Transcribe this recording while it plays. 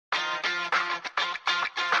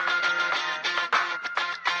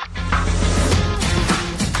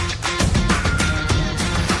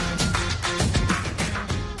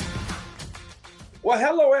Well,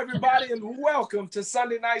 hello, everybody, and welcome to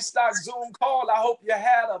Sunday Night Stock Zoom call. I hope you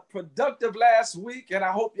had a productive last week, and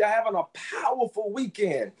I hope you're having a powerful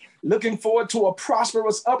weekend. Looking forward to a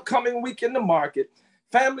prosperous upcoming week in the market.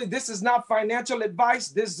 Family, this is not financial advice.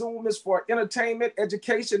 This Zoom is for entertainment,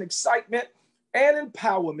 education, excitement, and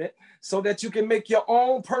empowerment so that you can make your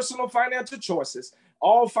own personal financial choices.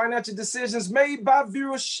 All financial decisions made by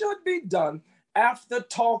viewers should be done after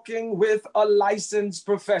talking with a licensed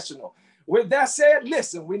professional. With that said,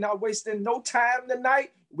 listen, we're not wasting no time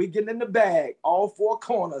tonight. We're getting in the bag, all four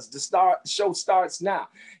corners. The show starts now.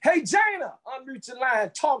 Hey, Jana, unmute your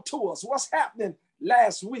line. Talk to us. What's happening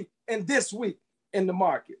last week and this week in the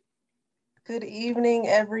market? Good evening,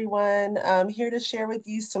 everyone. I'm here to share with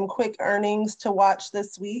you some quick earnings to watch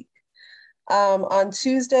this week. On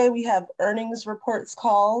Tuesday, we have earnings reports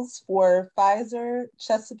calls for Pfizer,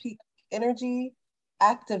 Chesapeake Energy,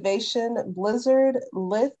 Activation, Blizzard,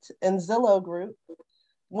 Lyft, and Zillow Group.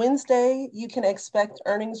 Wednesday, you can expect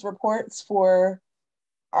earnings reports for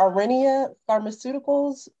Arenia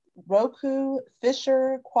Pharmaceuticals, Roku,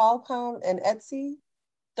 Fisher, Qualcomm, and Etsy.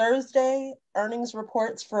 Thursday, earnings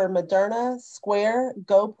reports for Moderna, Square,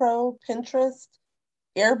 GoPro, Pinterest,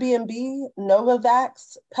 Airbnb,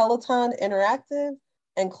 Novavax, Peloton Interactive,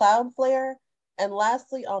 and Cloudflare. And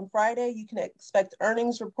lastly, on Friday, you can expect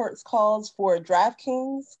earnings reports calls for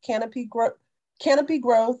DraftKings, Canopy Growth,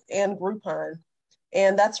 and Groupon.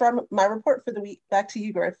 And that's my report for the week. Back to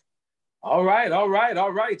you, Griff. All right.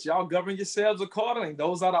 Y'all govern yourselves accordingly.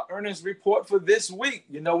 Those are the earnings report for this week.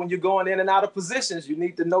 You know, when you're going in and out of positions, you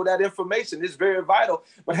need to know that information. It's very vital.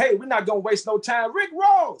 But hey, we're not going to waste no time. Rick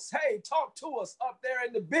Rose, hey, talk to us up there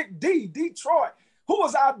in the Big D, Detroit. Who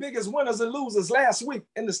was our biggest winners and losers last week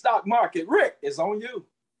in the stock market? Rick, it's on you.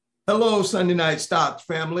 Hello, Sunday Night Stock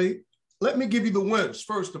family. Let me give you the winners,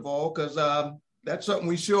 first of all, because that's something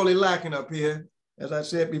we surely lacking up here. As I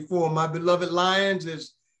said before, my beloved Lions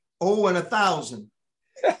is 0-1,000.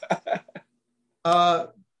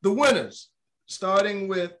 The winners, starting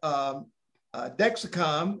with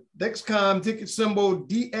Dexcom. Dexcom ticket symbol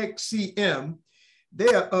DXCM.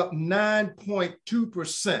 They are up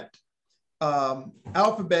 9.2%.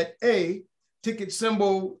 Alphabet A, ticket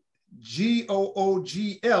symbol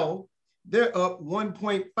GOOGL, they're up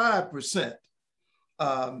 1.5%.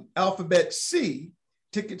 Alphabet C,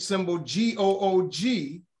 ticket symbol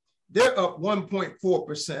GOOG, they're up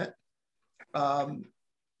 1.4%.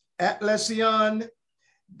 Atlassian,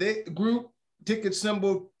 group, ticket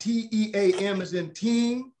symbol TEAM as in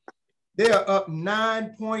team, they are up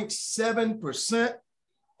 9.7%.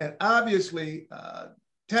 And obviously,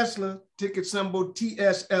 Tesla, ticket symbol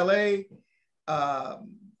TSLA,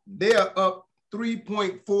 they are up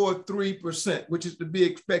 3.43%, which is to be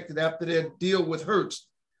expected after their deal with Hertz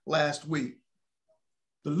last week.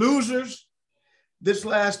 The losers this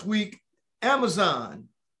last week, Amazon,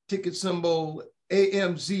 ticket symbol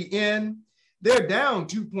AMZN, they're down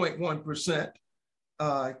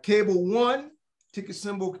 2.1%. Cable One, ticket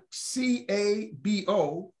symbol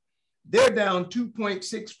CABO, they're down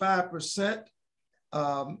 2.65%.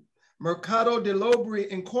 Mercado de Libre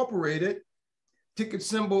Incorporated, ticket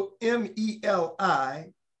symbol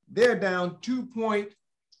MELI, they're down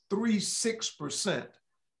 2.36%.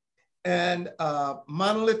 And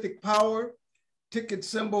Monolithic Power, ticket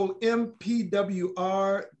symbol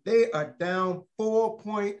MPWR, they are down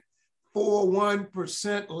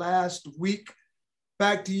 4.41% last week.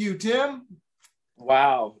 Back to you, Tim.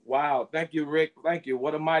 Wow. Thank you, Rick. Thank you.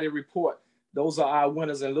 What a mighty report. Those are our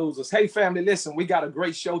winners and losers. Hey, family, listen, we got a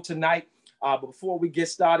great show tonight. Before we get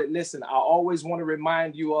started, listen, I always want to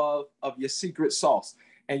remind you of your secret sauce.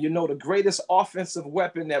 And you know, the greatest offensive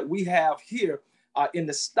weapon that we have here in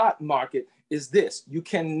the stock market is this. You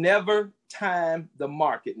can never time the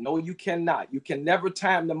market. No, you cannot. You can never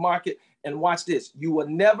time the market. And watch this. You will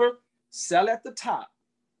never sell at the top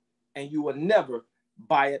and you will never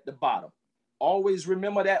buy at the bottom. Always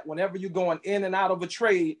remember that whenever you're going in and out of a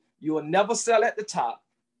trade, you will never sell at the top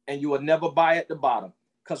and you will never buy at the bottom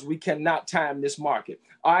because we cannot time this market.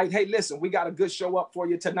 All right. Hey, listen, we got a good show up for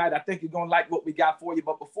you tonight. I think you're going to like what we got for you.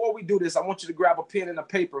 But before we do this, I want you to grab a pen and a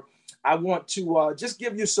paper. I want to just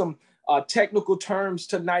give you some technical terms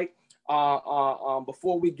tonight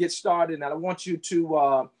before we get started. And I want you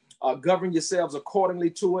to govern yourselves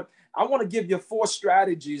accordingly to it. I want to give you 4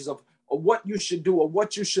 strategies of what you should do or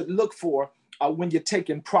what you should look for when you're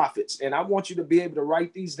taking profits. And I want you to be able to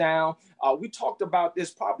write these down. We talked about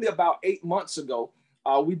this probably about 8 months ago.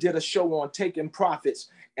 We did a show on taking profits,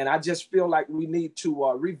 and I just feel like we need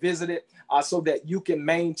to revisit it so that you can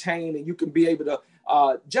maintain and you can be able to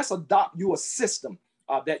just adopt you a system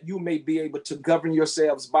that you may be able to govern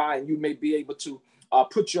yourselves by, and you may be able to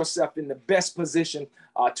put yourself in the best position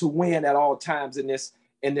to win at all times in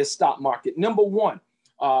this stock market. Number one,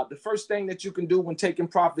 the first thing that you can do when taking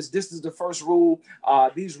profits, this is the first rule.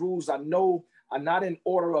 These rules are not in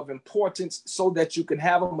order of importance so that you can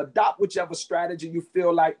have them. Adopt whichever strategy you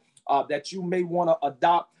feel like that you may want to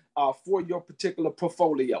adopt for your particular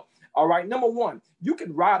portfolio. All right. Number one, you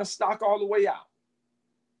can ride a stock all the way out.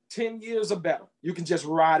 10 years or better. You can just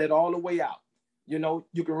ride it all the way out. You know,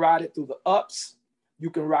 you can ride it through the ups. You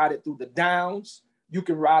can ride it through the downs. You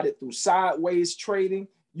can ride it through sideways trading.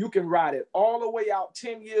 You can ride it all the way out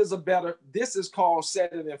 10 years or better. This is called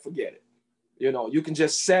set it and forget it. You know, you can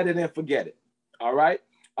just set it and forget it. All right.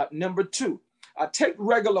 Number two, take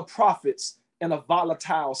regular profits in a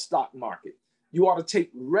volatile stock market. You ought to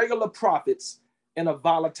take regular profits in a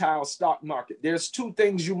volatile stock market. There's two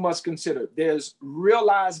things you must consider. There's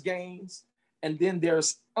realized gains, and then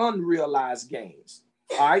there's unrealized gains.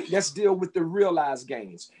 All right, let's deal with the realized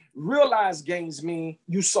gains. Realized gains mean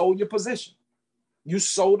you sold your position. You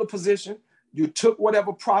sold a position, you took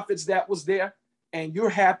whatever profits that was there, and you're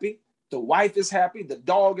happy. The wife is happy, the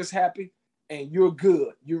dog is happy, and you're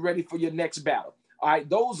good. You're ready for your next battle. All right,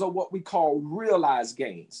 those are what we call realized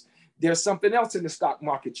gains. There's something else in the stock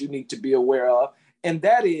market you need to be aware of, and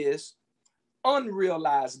that is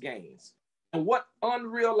unrealized gains. And what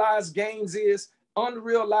unrealized gains is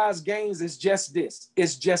just this.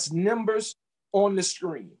 It's just numbers on the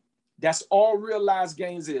screen. That's all realized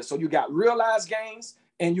gains is. So you got realized gains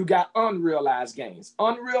and you got unrealized gains.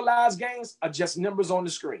 Unrealized gains are just numbers on the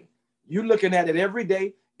screen. You're looking at it every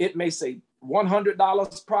day. It may say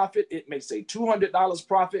 $100 profit. It may say $200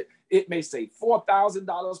 profit. It may say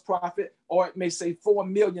 $4,000 profit, or it may say $4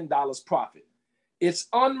 million profit. It's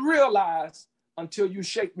unrealized until you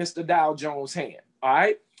shake Mr. Dow Jones' hand. All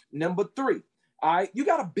right. Number three. All right. You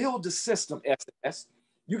got to build the system, SS.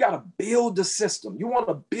 You got to build the system. You want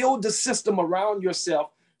to build the system around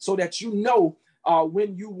yourself so that you know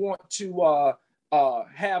when you want to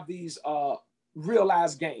have these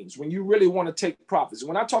realized gains, when you really want to take profits.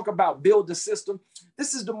 When I talk about build the system,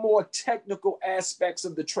 this is the more technical aspects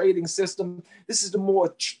of the trading system. This is the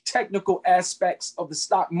more technical aspects of the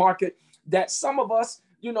stock market that some of us,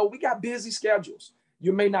 you know, we got busy schedules.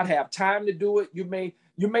 You may not have time to do it. You may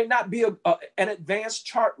not be an advanced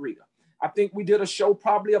chart reader. I think we did a show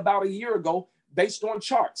probably about a year ago based on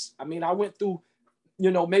charts. I mean, I went through,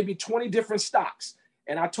 you know, maybe 20 different stocks,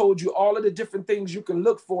 and I told you all of the different things you can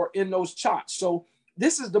look for in those charts. So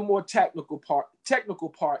this is the more technical part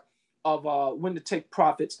of when to take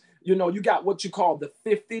profits. You know, you got what you call the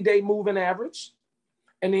 50-day moving average,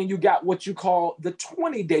 and then you got what you call the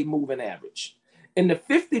 20-day moving average. In the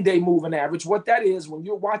 50-day moving average, what that is, when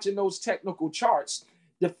you're watching those technical charts,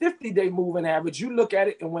 the 50-day moving average, you look at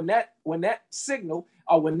it, and when that signal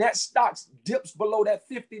or when that stock dips below that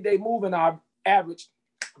 50-day moving average,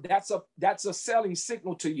 that's a selling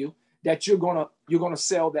signal to you that you're gonna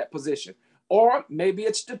sell that position. Or maybe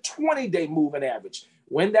it's the 20-day moving average.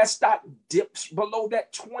 When that stock dips below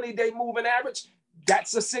that 20-day moving average,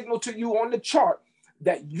 that's a signal to you on the chart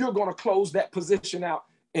that you're gonna close that position out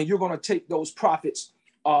and you're gonna take those profits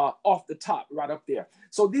off the top right up there.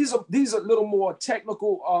 So these are a little more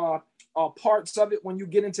technical parts of it when you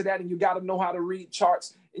get into that, and you got to know how to read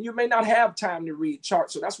charts, and you may not have time to read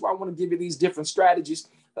charts. So that's why I want to give you these different strategies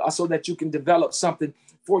so that you can develop something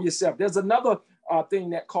for yourself. There's another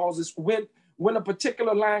thing that causes when a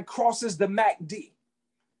particular line crosses the MACD.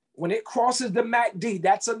 When it crosses the MACD,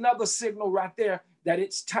 that's another signal right there that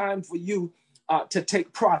it's time for you to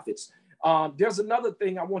take profits. There's another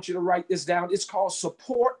thing I want you to write this down. It's called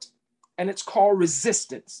support and it's called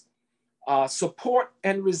resistance. Support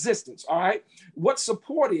and resistance. All right. What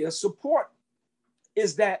support is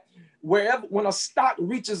that when a stock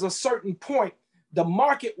reaches a certain point, the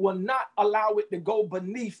market will not allow it to go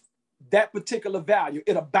beneath that particular value.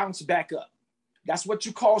 It'll bounce back up. That's what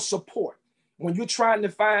you call support. When you're trying to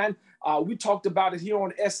find, we talked about it here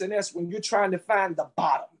on SNS, when you're trying to find the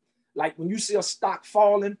bottom, like when you see a stock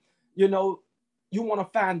falling, you know, you want to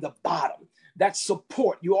find the bottom. That's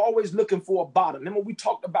support. You're always looking for a bottom. Remember, we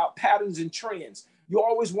talked about patterns and trends. You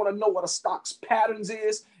always want to know what a stock's patterns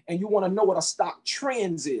is, and you want to know what a stock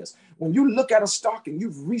trends is. When you look at a stock and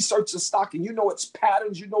you've researched a stock and you know its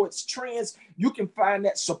patterns, you know its trends, you can find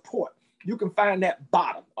that support. You can find that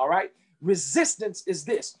bottom, all right? Resistance is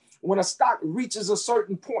this. When a stock reaches a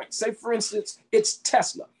certain point, say, for instance, it's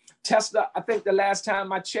Tesla. Tesla, I think the last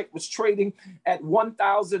time I checked, was trading at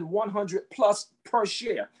 1,100 plus per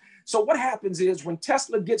share. So what happens is when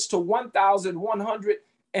Tesla gets to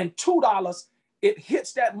 $1,102, it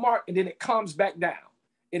hits that mark and then it comes back down.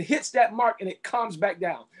 It hits that mark and it comes back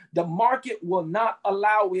down. The market will not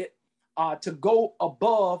allow it to go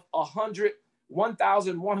above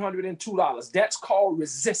 $1,102. That's called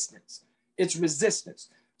resistance. It's resistance.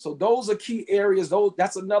 So those are key areas.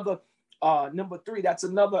 That's another number 3. That's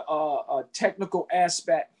another technical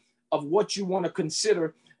aspect of what you want to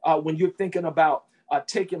consider when you're thinking about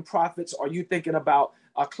taking profits, or you thinking about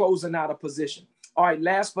closing out a position. All right,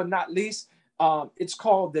 last but not least, it's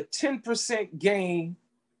called the 10% gain,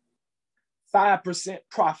 5%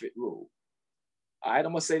 profit rule. All right,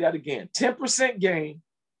 I'm gonna say that again. 10% gain,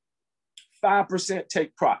 5%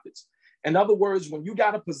 take profits. In other words, when you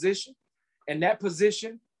got a position and that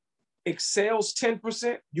position excels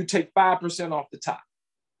 10%, you take 5% off the top.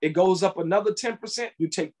 It goes up another 10%, you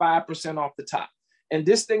take 5% off the top. And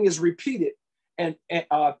this thing is repeated and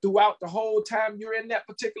throughout the whole time you're in that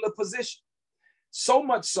particular position. So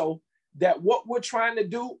much so that what we're trying to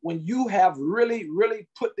do, when you have really, really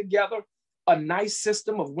put together a nice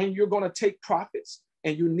system of when you're going to take profits,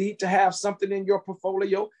 and you need to have something in your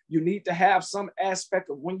portfolio, you need to have some aspect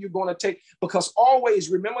of when you're going to take, because always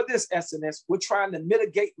remember this, SNS, we're trying to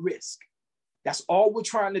mitigate risk. That's all we're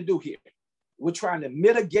trying to do here. We're trying to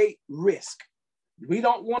mitigate risk. We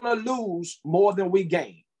don't want to lose more than we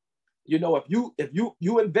gain. You know, if you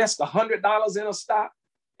invest $100 in a stock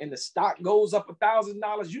and the stock goes up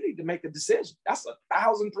 $1,000, you need to make a decision. That's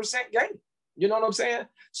 1,000% gain. You know what I'm saying?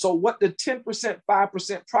 So what the 10%,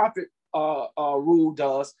 5% profit rule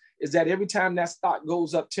does is that every time that stock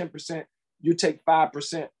goes up 10%, you take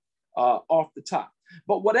 5% off the top.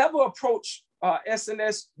 But whatever approach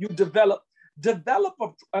SNS you develop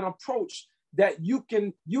an approach that you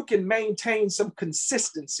can maintain some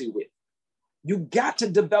consistency with. You got to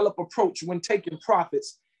develop approach when taking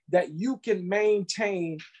profits that you can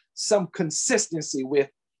maintain some consistency with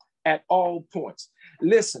at all points.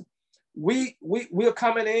 Listen, we're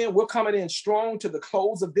coming in strong to the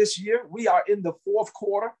close of this year. We are in the 4th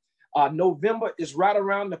quarter. November is right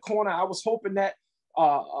around the corner. I was hoping that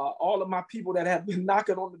all of my people that have been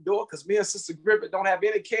knocking on the door, because me and Sister Griff don't have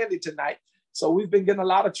any candy tonight. So we've been getting a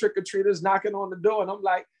lot of trick-or-treaters knocking on the door. And I'm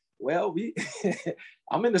like, well,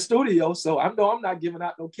 I'm in the studio, so I know I'm not giving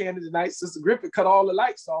out no candy tonight. Sister Griffin cut all the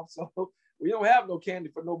lights off, so we don't have no candy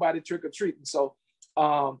for nobody trick-or-treating. So,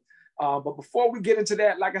 but before we get into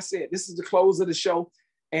that, like I said, this is the close of the show.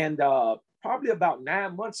 And probably about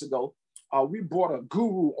 9 months ago, we brought a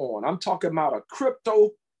guru on. I'm talking about a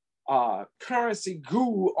crypto currency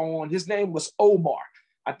guru on. His name was Omar.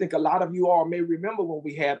 I think a lot of you all may remember when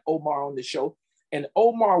we had Omar on the show. And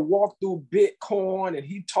Omar walked through Bitcoin and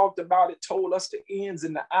he talked about it, told us the ins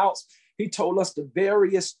and the outs. He told us the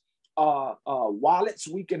various wallets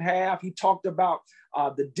we can have. He talked about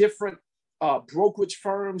the different brokerage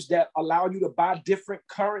firms that allow you to buy different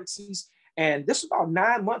currencies. And this was about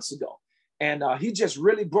 9 months ago. And he just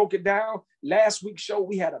really broke it down. Last week's show,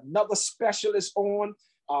 we had another specialist on.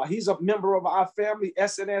 He's a member of our family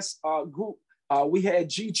SNS group. We had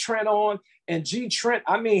G. Trent on, and G. Trent,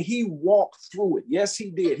 I mean, he walked through it. Yes, he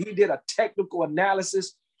did. He did a technical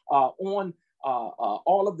analysis on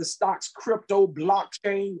all of the stocks, crypto,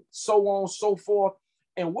 blockchain, so on, so forth.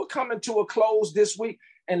 And we're coming to a close this week.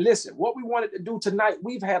 And listen, what we wanted to do tonight,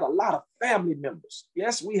 we've had a lot of family members.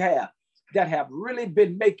 Yes, we have, that have really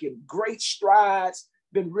been making great strides,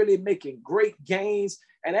 been really making great gains.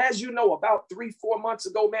 And as you know, about 3-4 months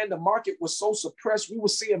ago, man, the market was so suppressed. We were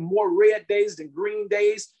seeing more red days than green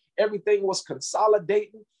days. Everything was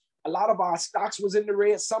consolidating. A lot of our stocks was in the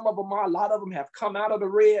red. Some of them are. A lot of them have come out of the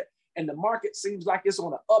red. And the market seems like it's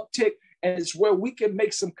on an uptick. And it's where we can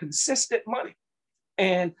make some consistent money.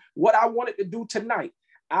 And what I wanted to do tonight,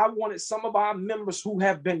 I wanted some of our members who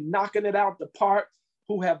have been knocking it out the park,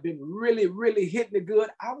 who have been really, really hitting it good.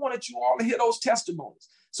 I wanted you all to hear those testimonies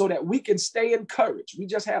so that we can stay encouraged. We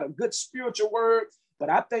just had a good spiritual word, but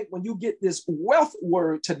I think when you get this wealth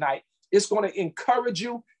word tonight, it's going to encourage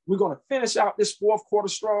you. We're going to finish out this 4th quarter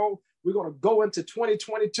strong. We're going to go into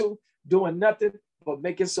 2022 doing nothing but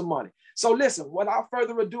making some money. So listen, without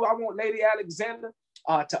further ado, I want Lady Alexander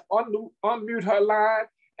to unmute her line.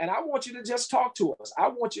 And I want you to just talk to us. I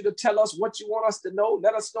want you to tell us what you want us to know.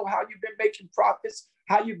 Let us know how you've been making profits,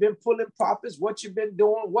 how you've been pulling profits, what you've been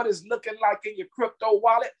doing, what it's looking like in your crypto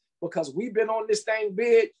wallet, because we've been on this thing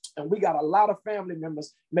big and we got a lot of family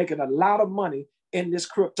members making a lot of money in this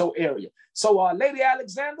crypto area. So Lady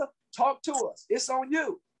Alexander, talk to us. It's on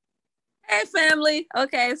you. Hey, family.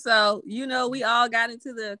 Okay, so, you know, we all got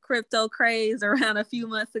into the crypto craze around a few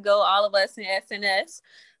months ago, all of us in SNS.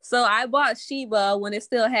 So I bought Shiba when it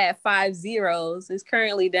still had 5 zeros. It's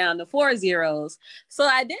currently down to 4 zeros. So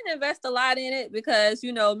I didn't invest a lot in it because,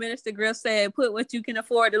 you know, Minister Griff said, put what you can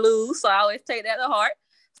afford to lose. So I always take that to heart.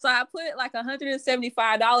 So I put like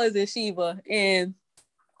 $175 in Shiba, and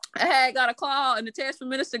I had got a call and a text from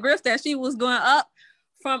Minister Griff that she was going up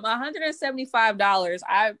from $175.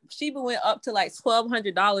 Shiba went up to like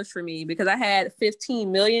 $1,200 for me because I had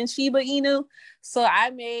 15 million Shiba Inu. So I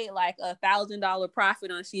made like $1,000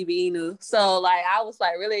 profit on Shiba Inu. So like I was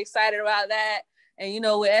like really excited about that. And you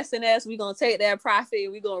know, with SNS, we're gonna take that profit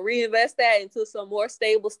and we're gonna reinvest that into some more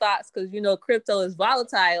stable stocks because you know crypto is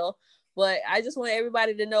volatile. But I just want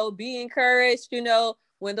everybody to know, be encouraged, you know,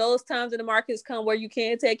 when those times in the markets come where you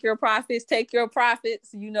can take your profits,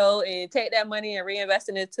 you know, and take that money and reinvest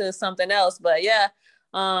it into something else. But yeah,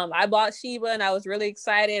 I bought Shiba and I was really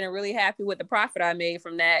excited and really happy with the profit I made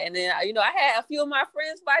from that. And then, you know, I had a few of my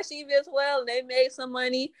friends buy Shiba as well, and they made some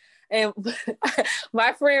money. And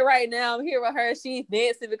my friend right now, I'm here with her. She's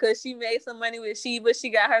dancing because she made some money with Shiba. She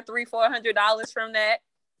got her $300-$400 from that.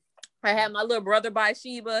 I had my little brother buy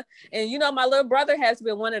Shiba, and you know, my little brother has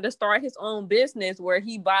been wanting to start his own business where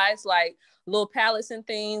he buys like little pallets and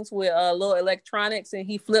things with little electronics, and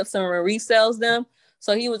he flips them and resells them.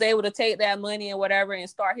 So he was able to take that money and whatever and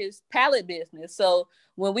start his pallet business. So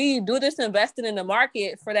when we do this investing in the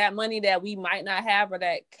market for that money that we might not have, or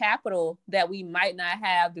that capital that we might not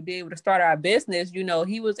have to be able to start our business, you know,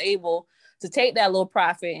 he was able to take that little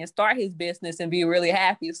profit and start his business and be really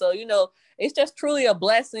happy. So, you know, it's just truly a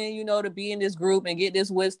blessing, you know, to be in this group and get this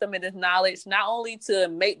wisdom and this knowledge, not only to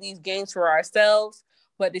make these gains for ourselves,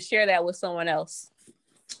 but to share that with someone else.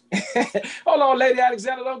 Hold on, Lady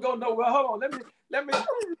Alexander, don't go nowhere. Hold on, let me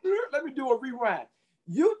do a rewind.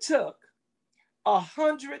 You took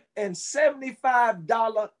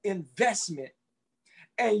 $175 investment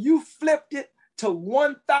and you flipped it to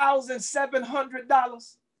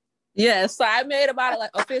 $1,700. Yeah, so I made about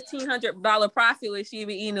like a $1,500 profit with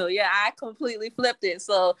Shiba Inu. Yeah, I completely flipped it.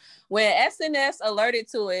 So when SNS alerted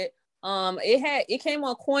to it, it came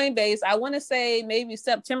on Coinbase. I want to say maybe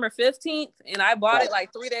September 15th, and I bought it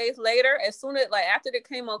like 3 days later. As soon as like after it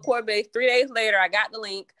came on Coinbase, 3 days later, I got the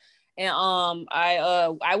link. And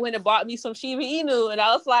I went and bought me some Shiba Inu, and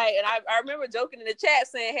I was like, and I remember joking in the chat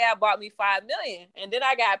saying, hey, I bought me 5 million. And then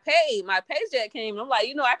I got paid. My paycheck came, and I'm like,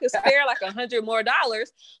 you know, I could spare like $100 more.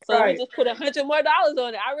 So we just put $100 more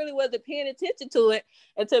on it. I really wasn't paying attention to it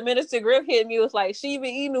until Minister Griff hit me. It was like Shiba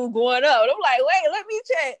Inu going up. And I'm like, wait, let me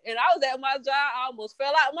check. And I was at my job. I almost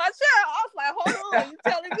fell out my chair. I was like, hold on, you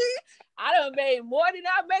telling me I done made more than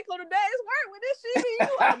I make on a day's work with this Shiba Inu?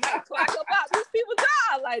 I'm not clock up out these people's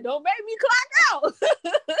jobs. Like, don't make me clock out.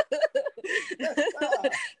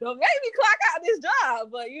 Don't make me clock out this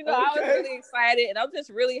job. But, you know, I was really excited. And I'm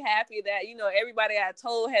just really happy that, you know, everybody I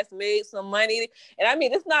told has made some money. And I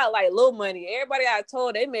mean, it's not like little money. Everybody I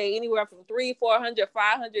told, they made anywhere from $300, $400,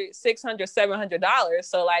 $500, $600, $700.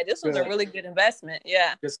 So, like, this was a really good investment.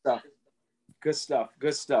 Yeah. Good stuff. Good stuff.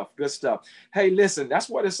 Good stuff. Good stuff. Hey, listen, that's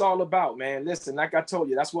what it's all about, man. Listen, like I told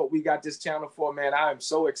you, that's what we got this channel for, man. I am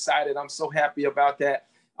so excited. I'm so happy about that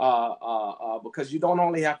because you don't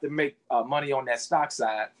only have to make money on that stock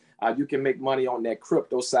side. You can make money on that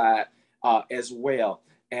crypto side as well.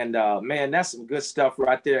 And man, that's some good stuff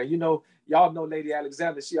right there. You know, y'all know Lady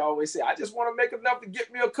Alexander, she always say, I just want to make enough to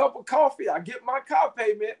get me a cup of coffee. I get my car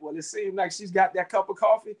payment. Well, it seems like she's got that cup of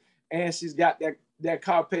coffee and she's got that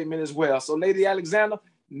car payment as well. So Lady Alexander,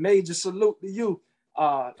 major salute to you,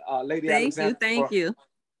 Lady Alexander. Thank you.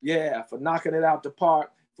 Yeah, for knocking it out the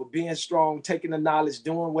park, for being strong, taking the knowledge,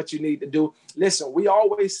 doing what you need to do. Listen, we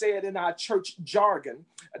always say it in our church jargon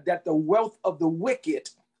that the wealth of the wicked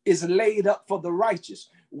is laid up for the righteous.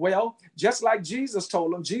 Well, just like Jesus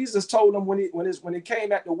told him when he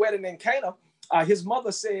came at the wedding in Cana, his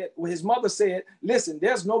mother said, listen,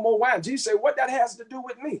 there's no more wine. Jesus said, what that has to do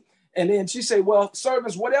with me? And then she said, well,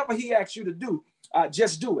 servants, whatever he asks you to do,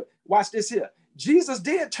 just do it. Watch this here. Jesus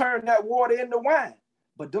did turn that water into wine,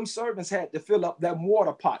 but them servants had to fill up that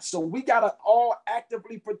water pot. So we got to all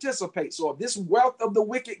actively participate. So if this wealth of the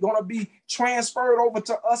wicked going to be transferred over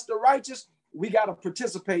to us, the righteous, we got to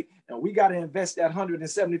participate and we got to invest that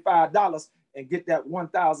 $175 and get that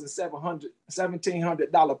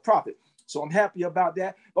 $1,700 profit. So I'm happy about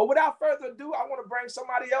that. But without further ado, I want to bring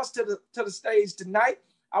somebody else to the stage tonight.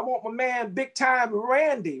 I want my man, big time,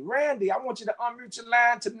 Randy. Randy, I want you to unmute your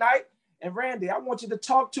line tonight. And Randy, I want you to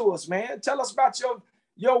talk to us, man. Tell us about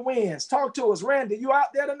your wins. Talk to us. Randy, you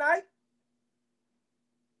out there tonight?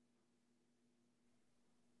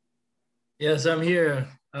 Yes, I'm here.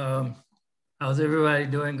 How's everybody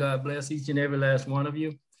doing? God bless each and every last one of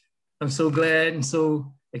you. I'm so glad and so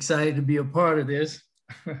excited to be a part of this.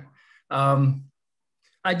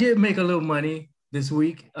 I did make a little money this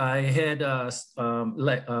week. I had, good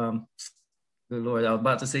Lord, I was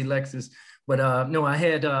about to say Lexus, but no, I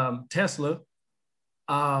had Tesla.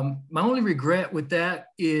 My only regret with that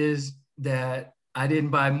is that I didn't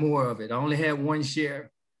buy more of it. I only had one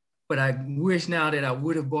share, but I wish now that I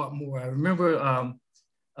would have bought more. I remember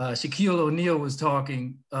Shaquille O'Neal was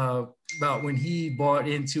talking about when he bought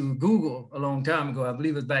into Google a long time ago. I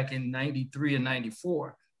believe it was back in 93 and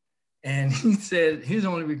 94. And he said his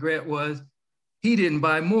only regret was he didn't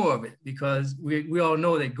buy more of it, because we all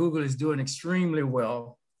know that Google is doing extremely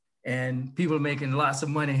well and people are making lots of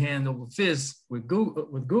money hand over fist with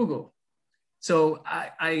Google. So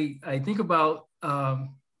I think about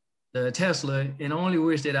the Tesla and only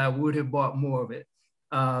wish that I would have bought more of it.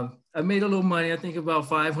 I made a little money, I think about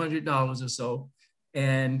 $500 or so.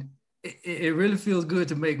 And it really feels good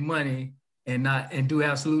to make money and do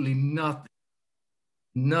absolutely nothing.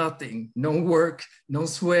 Nothing, no work, no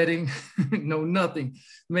sweating, no nothing.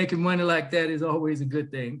 Making money like that is always a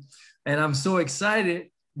good thing. And I'm so excited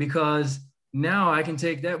because now I can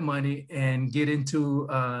take that money and get into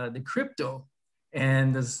the crypto.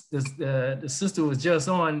 And the sister was just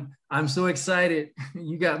on. I'm so excited.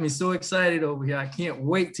 You got me so excited over here. I can't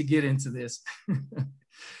wait to get into this.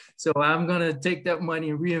 So I'm gonna take that money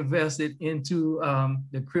and reinvest it into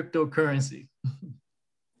the cryptocurrency.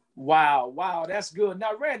 Wow, that's good.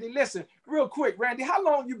 Now, Randy, listen, real quick, Randy, how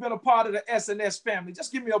long you been a part of the SNS family?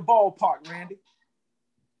 Just give me a ballpark, Randy.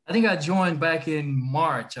 I think I joined back in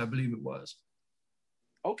March, I believe it was.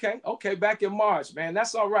 Okay, back in March, man.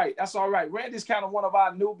 That's all right. Randy's kind of one of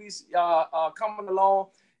our newbies coming along.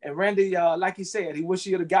 And Randy, like he said, he wish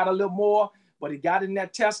he would have got a little more, but he got in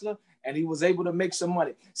that Tesla and he was able to make some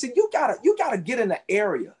money. See, you gotta get in the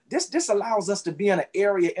area. This allows us to be in an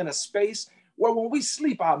area, in a space where when we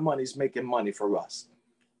sleep, our money's making money for us.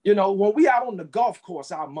 You know, when we out on the golf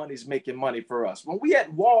course, our money's making money for us. When we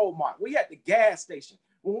at Walmart, we at the gas station,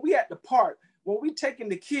 when we at the park, when we taking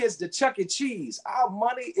the kids to Chuck E. Cheese, our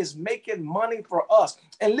money is making money for us.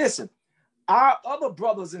 And listen, our other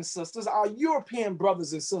brothers and sisters, our European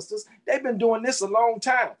brothers and sisters, they've been doing this a long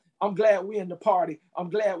time. I'm glad we're in the party.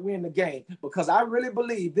 I'm glad we're in the game, because I really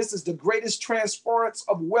believe this is the greatest transference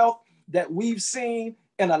of wealth that we've seen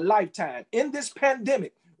in a lifetime. In this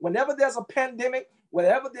pandemic, whenever there's a pandemic,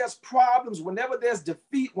 whenever there's problems, whenever there's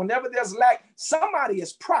defeat, whenever there's lack, somebody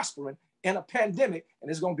is prospering in a pandemic,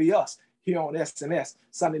 and it's going to be us here on SNS,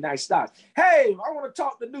 Sunday Night Stock. Hey, I want to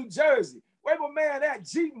talk to New Jersey. Where my man at?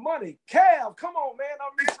 G Money. Cav, come on, man.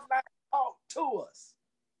 I'm reaching out. Talk to us.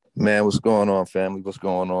 Man, what's going on, family? What's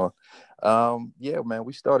going on? Yeah, man,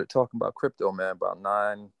 we started talking about crypto, man, about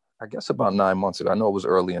 9 months ago. I know it was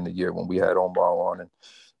early in the year when we had Omar on, and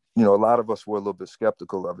you know, a lot of us were a little bit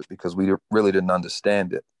skeptical of it because we really didn't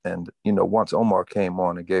understand it. And you know, once Omar came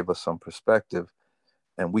on and gave us some perspective,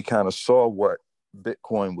 and we kind of saw what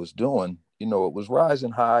Bitcoin was doing, you know, it was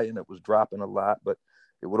rising high and it was dropping a lot, but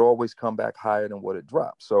it would always come back higher than what it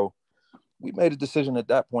dropped. So we made a decision at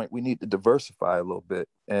that point. We need to diversify a little bit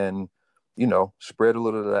and, you know, spread a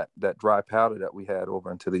little of that dry powder that we had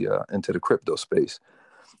over into the crypto space.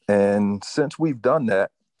 And since we've done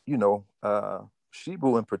that, you know,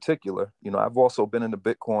 Shibu in particular, you know, I've also been into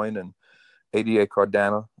Bitcoin and ADA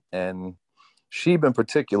Cardano, and Shiba in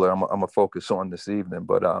particular, I'm gonna focus on this evening.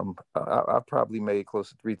 But I probably made close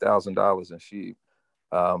to $3,000 in Shiba,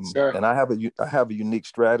 Sure. And I have a unique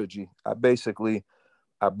strategy. I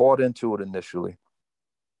bought into it initially,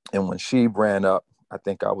 and when Shiba ran up, I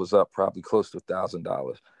think I was up probably close to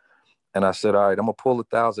 $1,000, and I said, all right, I'm gonna pull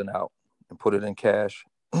 1,000 out and put it in cash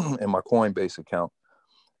in my Coinbase account,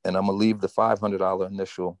 and I'm gonna leave the $500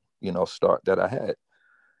 initial, you know, start that I had,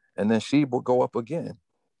 and then Shiba will go up again.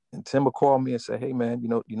 And Tim would call me and say, hey, man,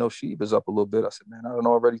 you know, Shiba's up a little bit. I said, man, I done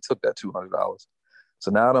already took that $200.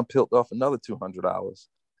 So now I done peeled off another $200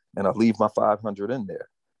 and I leave my 500 in there.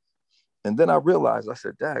 And then I realized, I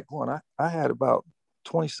said, daggone, I had about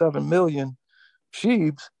 27 million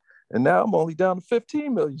Shibas, and now I'm only down to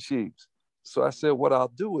 15 million Shibas. So I said, what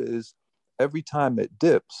I'll do is every time it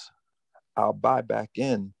dips, I'll buy back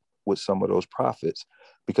in with some of those profits,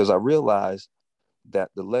 because I realized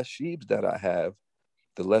that the less Shibas that I have,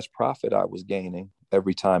 the less profit I was gaining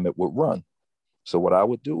every time it would run. So what I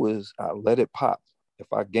would do is I let it pop.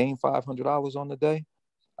 If I gained $500 on the day,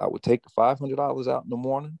 I would take the $500 out in the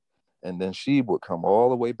morning, and then Shiba would come all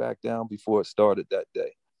the way back down before it started that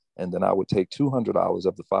day. And then I would take $200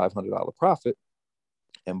 of the $500 profit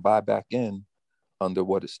and buy back in under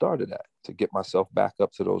what it started at to get myself back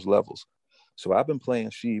up to those levels. So I've been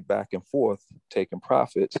playing sheep back and forth, taking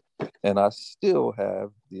profits, and I still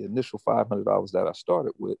have the initial $500 that I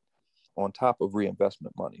started with on top of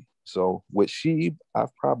reinvestment money. So with sheep,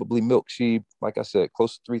 I've probably milked sheep, like I said,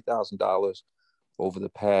 close to $3,000 over the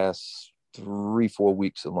past 3-4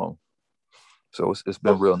 weeks alone. So it's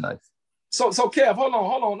been real nice. So Kev, hold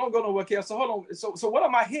on, don't go nowhere, Kev. So hold on. So what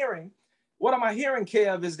am I hearing? What am I hearing,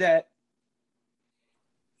 Kev, is that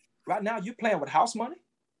right now you're playing with house money?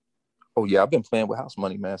 Oh yeah, I've been playing with house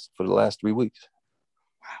money, man, for the last 3 weeks.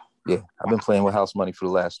 Wow. Yeah, I've been playing with house money for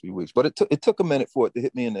the last 3 weeks, but it took a minute for it to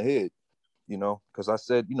hit me in the head, because I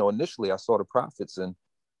said, initially I saw the profits, and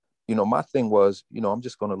my thing was, I'm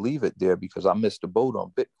just going to leave it there because I missed the boat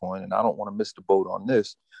on Bitcoin and I don't want to miss the boat on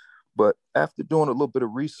this. But after doing a little bit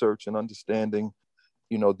of research and understanding,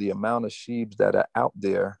 the amount of sheaves that are out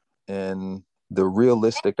there and the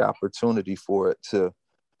realistic opportunity for it to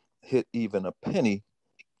hit even a penny,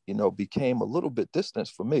 became a little bit distant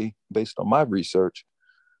for me based on my research.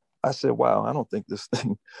 I said, wow, I don't think this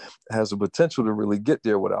thing has the potential to really get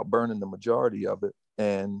there without burning the majority of it.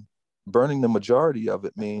 And burning the majority of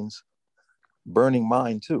it means burning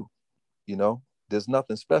mine too. There's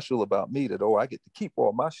nothing special about me that, I get to keep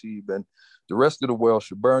all my sheep and the rest of the world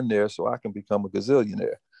should burn theirs so I can become a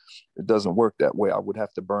gazillionaire. It doesn't work that way. I would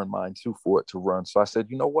have to burn mine too for it to run. So I said,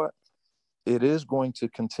 you know what? It is going to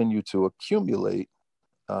continue to accumulate,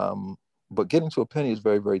 but getting to a penny is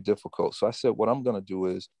very, very difficult. So I said, what I'm going to do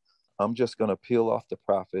is I'm just going to peel off the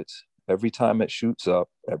profits every time it shoots up,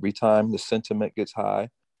 every time the sentiment gets high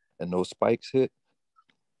and those spikes hit.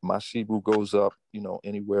 My Shibu goes up,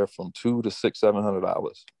 anywhere from $200 to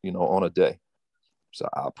 $600-$700, on a day. So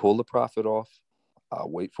I'll pull the profit off. I'll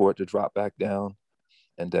wait for it to drop back down.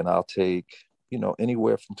 And then I'll take,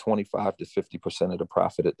 anywhere from 25 to 50% of the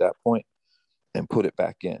profit at that point and put it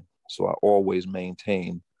back in. So I always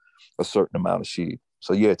maintain a certain amount of sheep.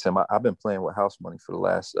 So yeah, Tim, I've been playing with house money for the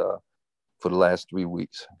last 3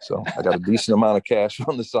 weeks. So I got a decent amount of cash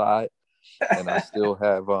on the side, and I still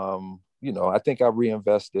have, I think I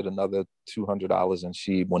reinvested another $200 in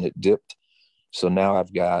sheep when it dipped. So now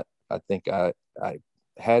I've got, I think I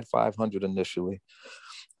had 500 initially.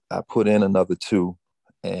 I put in another 2,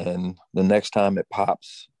 and the next time it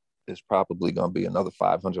pops, it's probably going to be another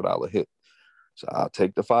 $500 hit. So I'll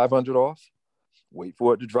take the 500 off, wait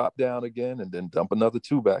for it to drop down again, and then dump another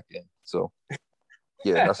 2 back in. So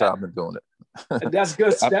yeah, that's how I've been doing it. That's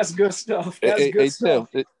good. That's good stuff. That's good stuff.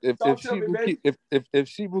 Tim, if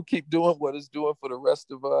she will keep doing what it's doing for the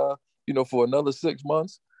rest of for another 6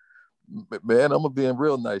 months, man, I'm gonna be in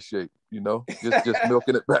real nice shape. Just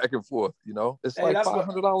milking it back and forth. It's like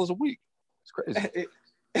 $500 a week. It's crazy.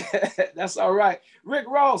 That's all right. Rick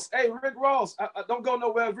Ross. Hey, Rick Ross. I don't go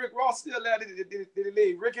nowhere. Rick Ross still there. Did he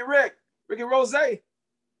leave? Ricky Rose.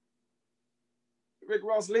 Rick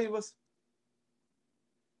Ross leave us.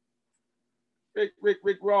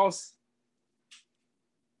 Rick Ross.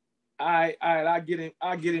 All right, I'll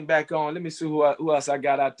get him back on. Let me see who else I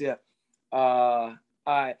got out there. All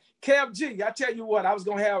right. Kev G, I tell you what, I was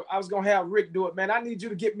gonna have Rick do it, man. I need you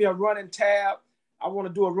to get me a running tab. I want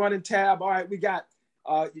to do a running tab. All right, we got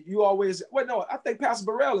you always no, I think Pastor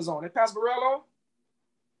Burrell is on. Is Pastor Burrell on?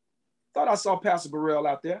 Thought I saw Pastor Burrell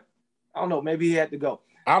out there. I don't know, maybe he had to go.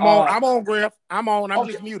 I'm on, Griff. I'm on. I'm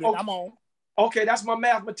okay, just muted. Okay. I'm on. Okay, that's my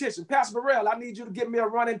mathematician. Pastor Burrell, I need you to give me a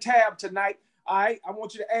running tab tonight. All right, I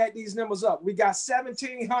want you to add these numbers up. We got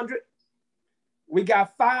 1,700. We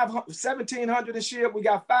got 1,700 in SHIB. We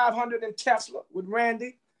got 500 in Tesla with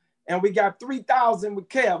Randy. And we got 3,000 with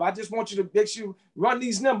Kev. I just want you to make sure you run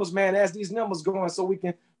these numbers, man, as these numbers going so we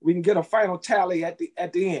can get a final tally at the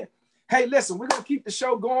end. Hey, listen, we're going to keep the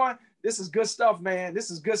show going. This is good stuff, man.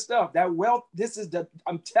 This is good stuff. That wealth,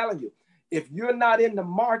 I'm telling you, if you're not in the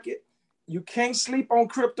market, you can't sleep on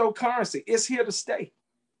cryptocurrency. It's here to stay.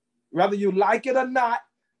 Whether you like it or not,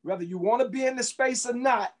 whether you want to be in the space or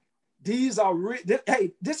not, these are,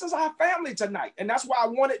 hey, this is our family tonight. And that's why I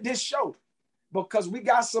wanted this show, because we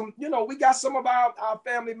got some of our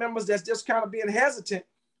family members that's just kind of being hesitant,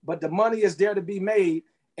 but the money is there to be made,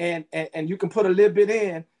 and you can put a little bit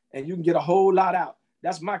in and you can get a whole lot out.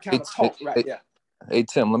 That's my kind of talk right there. Hey,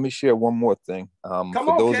 Tim, let me share one more thing. Come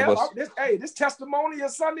on, those Kev. Of us, this testimony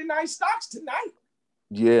of Sunday Night Stocks tonight.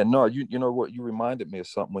 Yeah, no, you know what? You reminded me of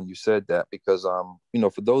something when you said that, because,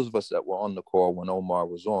 for those of us that were on the call when Omar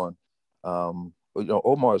was on,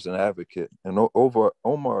 Omar is an advocate, and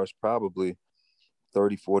Omar is probably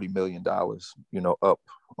 $30-40 million, up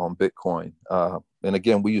on Bitcoin. And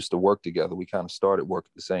again, we used to work together. We kind of started work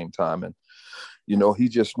at the same time, and he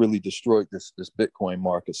just really destroyed this Bitcoin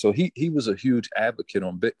market. So he was a huge advocate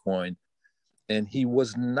on Bitcoin, And he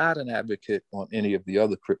was not an advocate on any of the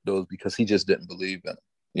other cryptos because he just didn't believe in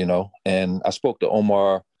it, And I spoke to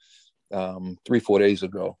Omar 3-4 days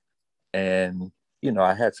ago, and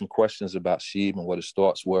I had some questions about Sheeb and what his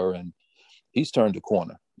thoughts were, and he's turned the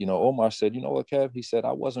corner. Omar said, you know what, Kev? He said,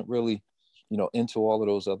 I wasn't really, into all of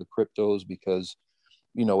those other cryptos because,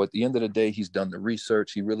 at the end of the day, he's done the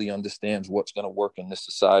research. He really understands what's going to work in this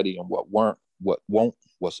society and what won't,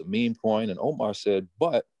 what's a meme coin. And Omar said,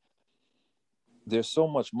 but there's so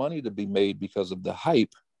much money to be made because of the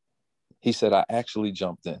hype. He said, I actually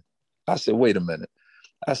jumped in. I said, wait a minute.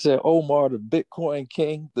 I said, Omar, the Bitcoin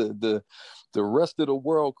king, the rest of the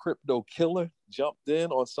world crypto killer, jumped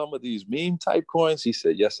in on some of these meme type coins? He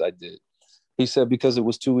said, yes, I did. He said, because it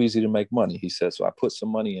was too easy to make money. He said, so I put some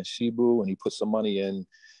money in Shibu, and he put some money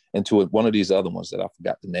into one of these other ones that I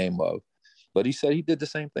forgot the name of. But he said he did the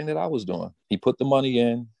same thing that I was doing. He put the money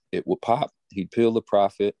in, it would pop, he'd peel the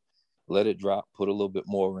profit, let it drop, put a little bit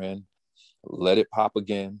more in, let it pop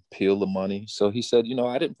again, peel the money. So he said,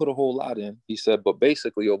 I didn't put a whole lot in. He said, but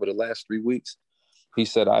basically over the last 3 weeks, he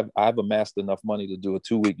said, I've amassed enough money to do a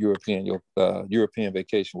 2-week European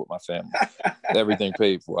vacation with my family. Everything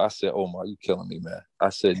paid for. I said, Omar, you killing me, man. I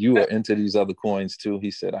said, you are into these other coins too.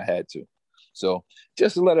 He said, I had to. So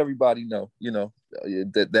just to let everybody know,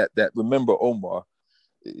 that remember Omar.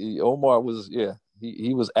 Omar was,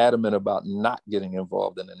 he was adamant about not getting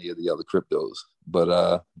involved in any of the other cryptos.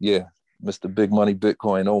 But Mr. Big Money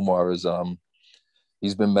Bitcoin Omar is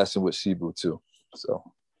he's been messing with Shibu too. So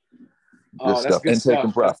good stuff. Good and stuff.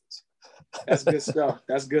 Taking profits. That's good stuff.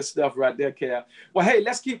 That's good stuff right there, Cal. Well, hey,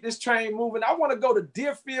 let's keep this train moving. I want to go to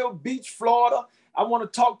Deerfield Beach, Florida. I want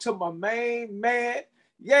to talk to my main man.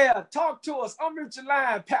 Yeah, talk to us. I'm Richard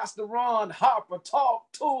Lyon, Pastor Ron Harper.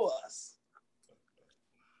 Talk to us.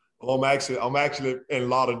 Well, I'm actually in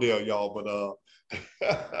Lauderdale, y'all, but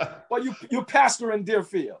well, you pastor in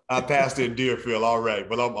Deerfield. I pastor in Deerfield, all right,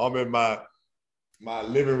 but I'm in my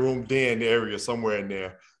living room den area somewhere in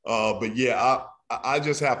there. But yeah, I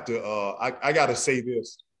just have to I gotta say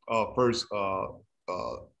this first,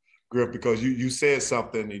 Griff, because you said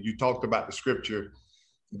something and you talked about the scripture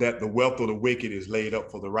that the wealth of the wicked is laid up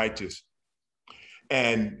for the righteous.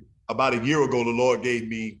 And about a year ago, the Lord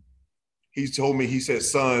he told me, he said,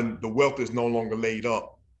 son, the wealth is no longer laid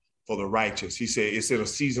up for the righteous. He said, it's in a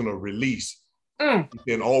season of release.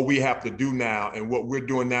 And all we have to do now, and what we're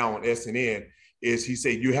doing now on SNN, is he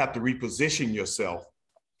said, you have to reposition yourself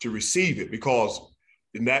to receive it,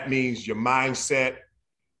 and that means your mindset,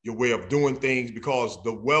 your way of doing things, because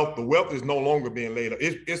the wealth is no longer being laid up.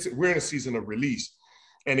 We're in a season of release.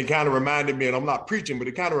 And it kind of reminded me, and I'm not preaching, but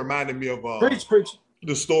it kind of reminded me of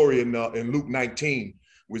the story in Luke 19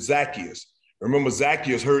 with Zacchaeus. Remember,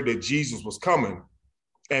 Zacchaeus heard that Jesus was coming,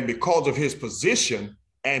 and because of his position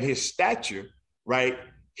and his stature, right,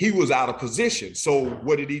 he was out of position. So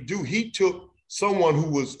what did he do? He took someone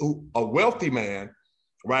who was a wealthy man,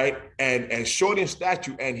 right, and short in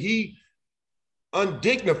stature, and he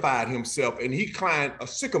undignified himself, and he climbed a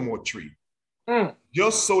sycamore tree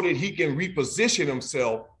just so that he can reposition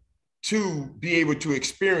himself to be able to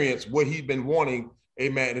experience what he'd been wanting,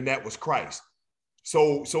 amen, and that was Christ.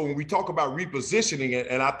 So when we talk about repositioning it,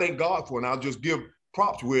 and I thank God for it, and I'll just give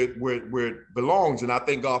props where it belongs, and I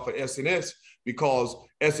thank God for SNS, because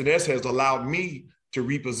SNS has allowed me to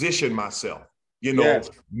reposition myself,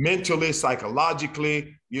 mentally,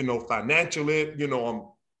 psychologically, financially,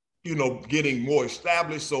 I'm getting more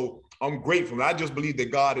established. So I'm grateful. I just believe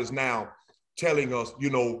that God is now telling us,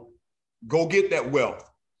 go get that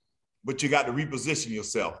wealth, but you got to reposition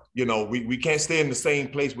yourself. We can't stay in the same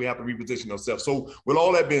place. We have to reposition ourselves. So with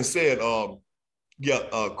all that being said,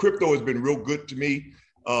 crypto has been real good to me.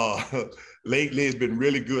 Lately, it's been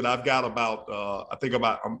really good. I've got about,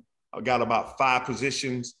 I got about 5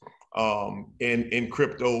 positions in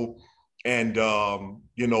crypto, and the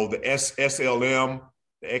SLM,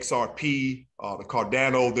 the XRP, the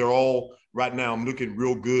Cardano, they're all right now. I'm looking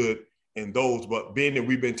real good in those. But being that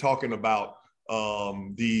we've been talking about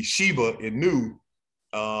the Shiba Inu,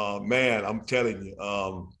 man, I'm telling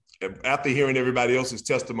you, after hearing everybody else's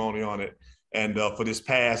testimony on it, and for this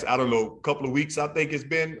past, I don't know, couple of weeks, I think it's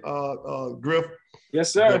been, Griff.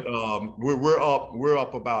 Yes, sir. But, we're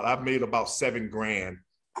up about, I've made about $7,000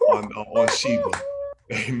 on Shiba.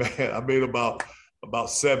 Amen. I made about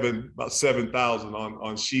 7,000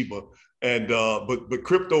 on Shiba. And but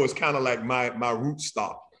crypto is kind of like my root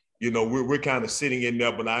stock. We're kind of sitting in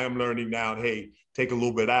there, but I am learning now, hey, take a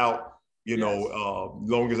little bit out,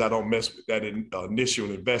 long as I don't mess with that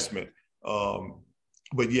initial investment.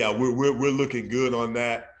 But yeah, we're looking good on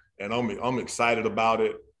that, and I'm excited about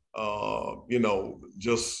it. you know,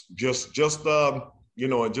 you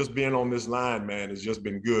know, and just being on this line, man, has just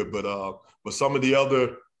been good. But some of the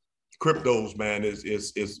other cryptos, man,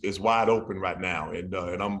 is wide open right now, and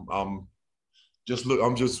I'm just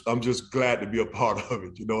glad to be a part of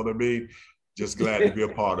it. You know what I mean? Just glad to be a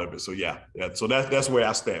part of it. So yeah. So that's where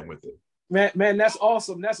I stand with it. Man, that's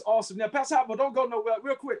awesome. That's awesome. Now, Pastor Hopper, don't go nowhere.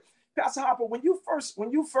 Real quick, Pastor Hopper, when you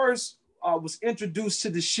first was introduced to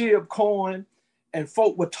the SHIB coin, and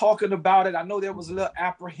folk were talking about it, I know there was a little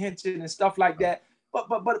apprehension and stuff like that. But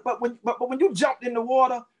when you jumped in the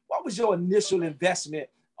water, what was your initial investment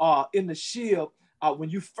in the SHIB? When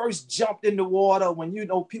you first jumped in the water, when you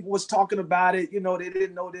know people was talking about it, you know, they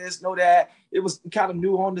didn't know this, know that. It was kind of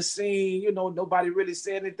new on the scene, you know, nobody really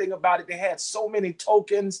said anything about it. They had so many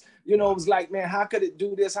tokens, you know, it was like, man, how could it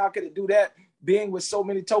do this? How could it do that? Being with so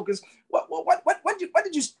many tokens. What did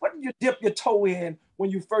you dip your toe in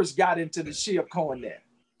when you first got into the SHIB coin there?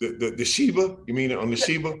 The Shiba, you mean on the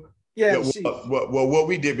Shiba? Yeah. Well, what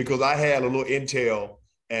we did, because I had a little intel,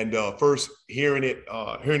 and first hearing it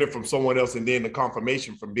from someone else, and then the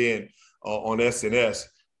confirmation from being on SNS,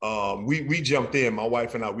 we jumped in. My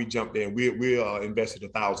wife and I, we jumped in. We invested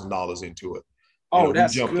 $1,000 into it.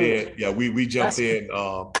 That's we jumped good. in. Yeah, we jumped in,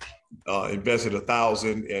 invested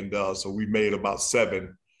 $1,000, and so we made about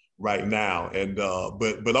 $7 right now. And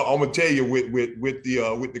but I'm gonna tell you, with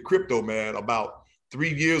the crypto, man, about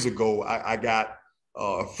 3 years ago, I got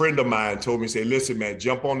a friend of mine told me, say, listen, man,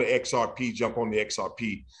 jump on the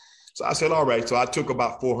XRP. So I said, all right. So I took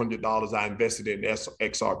about $400. I invested in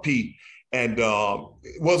XRP, and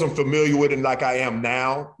wasn't familiar with it like I am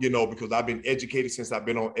now, you know, because I've been educated since I've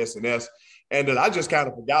been on SNS. And then I just kind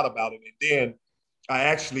of forgot about it. And then I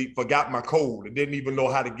actually forgot my code. I didn't even know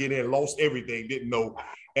how to get in, lost everything, didn't know.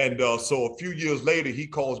 And so a few years later, he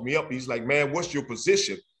calls me up. He's like, man, what's your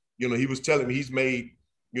position? You know, he was telling me he's made,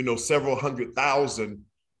 you know, several $100,000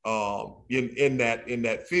 in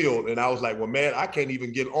that field. And I was like, well, man, I can't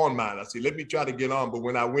even get on mine. I said, let me try to get on. But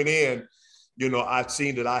when I went in, you know, I'd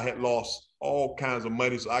seen that I had lost all kinds of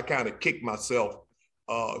money. So I kind of kicked myself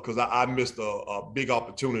because I missed a big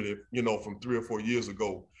opportunity, you know, from 3 or 4 years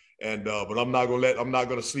ago. And but I'm not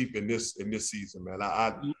gonna sleep in this season, man.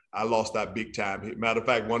 I lost that big time. Matter of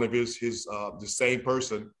fact, one of the same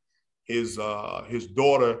person, his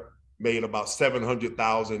daughter made about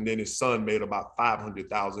 700,000, then his son made about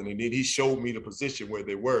 500,000, and then he showed me the position where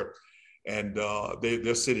they were, and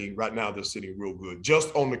they're sitting right now. They're sitting real good,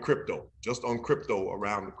 just on crypto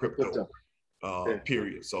around the crypto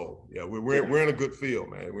period. So yeah, we're in a good field,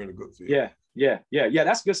 man. We're in a good field. Yeah.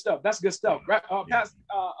 That's good stuff.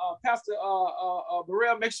 Pastor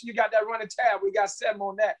Burrell, make sure you got that running tab. We got 7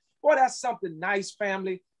 on that. Boy, that's something nice,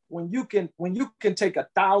 family. When you can take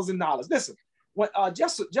 $1,000. Listen. When,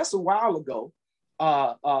 just a while ago,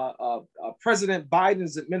 President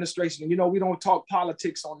Biden's administration, you know, we don't talk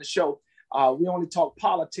politics on the show. We only talk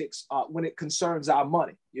politics when it concerns our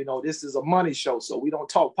money. You know, this is a money show, so we don't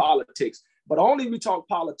talk politics, but only we talk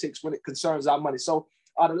politics when it concerns our money. So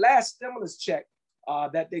the last stimulus check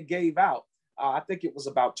that they gave out, I think it was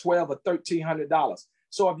about $1,200 or $1,300.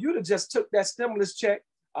 So if you'd have just took that stimulus check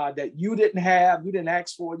that you didn't have, you didn't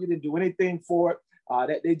ask for, you didn't do anything for it,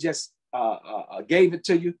 that they just gave it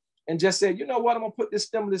to you and just said, you know what, I'm gonna put this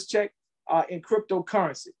stimulus check in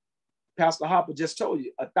cryptocurrency. Pastor Hopper just told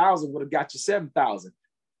you 1,000 would have got you 7,000.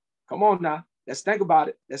 Come on now, let's think about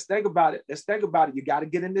it. You got to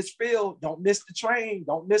get in this field. Don't miss the train.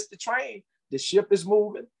 The ship is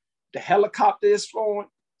moving. The helicopter is flowing.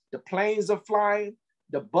 The planes are flying.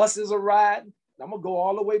 The buses are riding. I'm gonna go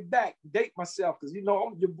all the way back, date myself, because you know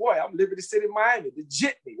I'm your boy. I'm Liberty City, Miami. The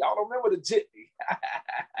jitney. Y'all don't remember the jitney.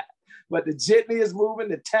 But the jitney is moving,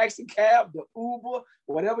 the taxi cab, the Uber,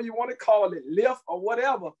 whatever you want to call it, Lyft or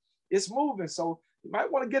whatever, it's moving. So you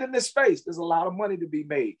might want to get in this space. There's a lot of money to be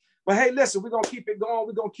made. But hey, listen, we're going to keep it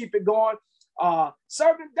going.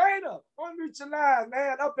 Servant Dana, unmute your line,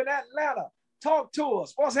 man, up in Atlanta. Talk to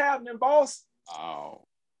us. What's happening, boss? Oh,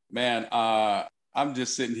 man, I'm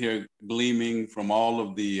just sitting here gleaming from all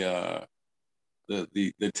of the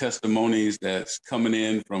testimonies that's coming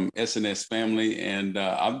in from SNS family, and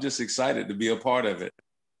I'm just excited to be a part of it.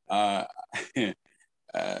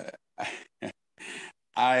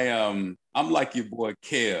 I'm like your boy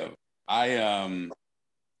Kev.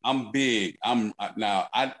 I'm big.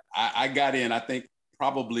 I got in, I think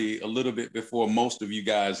probably a little bit before most of you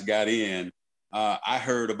guys got in. I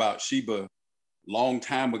heard about Sheba long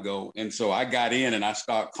time ago, and so I got in and I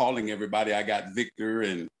started calling everybody. I got Victor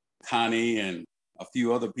and Connie and a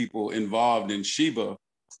few other people involved in Sheba,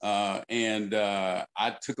 and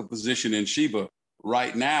I took a position in Sheba.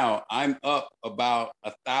 right now I'm up about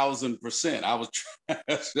 1,000%. I'm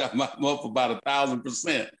up about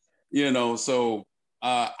 1,000%, you know, so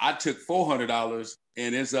I took $400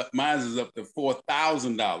 and mine is up to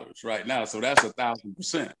 $4,000 right now. So that's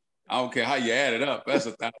 1,000%. I don't care how you add it up. That's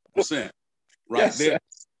 1,000% right Yes, there. sir.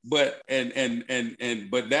 But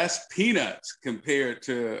but that's peanuts compared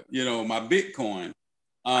to, you know, my Bitcoin.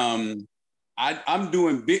 I'm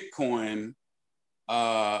doing Bitcoin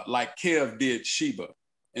like Kev did Shiba.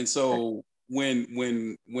 And so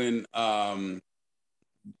when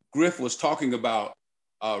Griff was talking about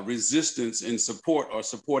resistance and support, or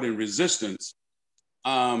support and resistance,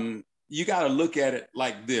 you got to look at it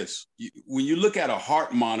like this. When you look at a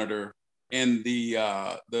heart monitor and the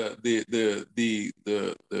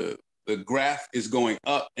graph is going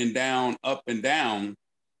up and down, up and down,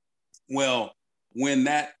 well, when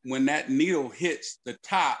that needle hits the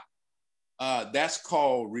top, that's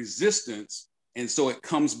called resistance. And so it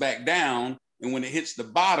comes back down. And when it hits the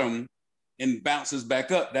bottom and bounces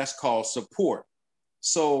back up, that's called support.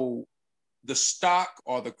 So the stock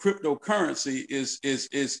or the cryptocurrency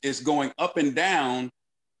is going up and down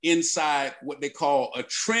inside what they call a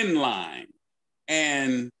trend line.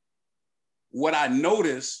 And what I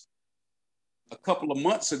noticed a couple of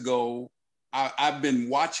months ago, I've been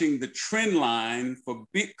watching the trend line for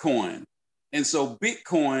Bitcoin. And so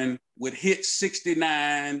Bitcoin would hit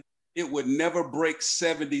 69, it would never break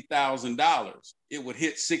 $70,000. It would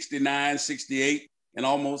hit 69, 68, and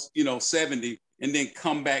almost, you know, 70, and then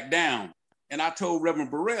come back down. And I told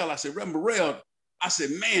Reverend Burrell, I said, Reverend Burrell, I said,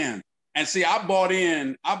 man, and see, I bought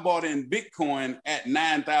in Bitcoin at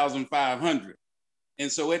 9,500.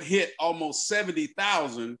 And so it hit almost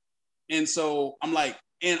 70,000. And so I'm like,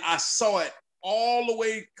 and I saw it all the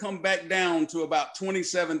way come back down to about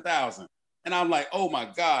 27,000. And I'm like, oh my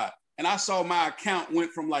God. And I saw my account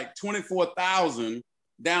went from like 24,000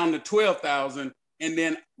 down to 12,000 and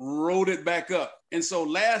then rode it back up. And so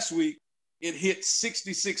last week it hit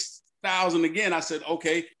 66,000 again. I said,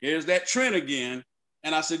 okay, here's that trend again.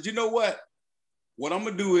 And I said, you know what? What I'm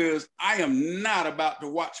gonna do is I am not about to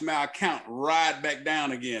watch my account ride back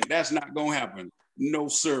down again. That's not gonna happen. No,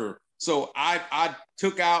 sir. So I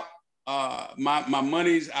took out my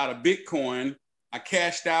monies out of Bitcoin. I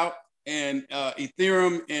cashed out, and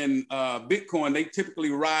Ethereum and Bitcoin, they typically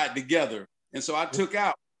ride together. And so I took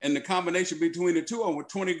out, and the combination between the two of them were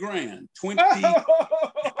 20 grand, 20,000.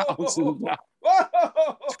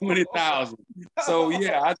 20,000. So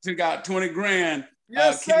yeah, I took out 20 grand.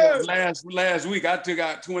 Yes, sir. Last week I took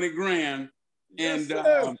out 20 grand, and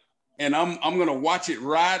yes, and I'm gonna watch it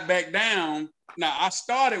ride back down. Now I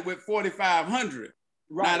started with 4,500.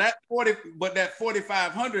 Right. Now that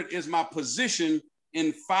 4,500 is my position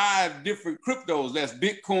in 5 different cryptos. That's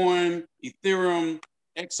Bitcoin, Ethereum,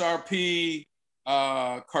 XRP,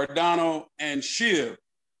 Cardano, and SHIB.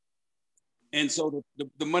 And so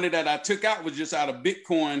the money that I took out was just out of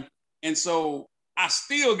Bitcoin. And so I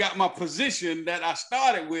still got my position that I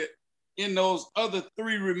started with in those other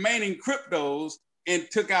 3 remaining cryptos and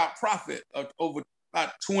took out profit of over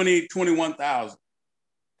about 21,000.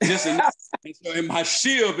 Just in that. And my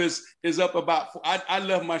SHIB is up about, I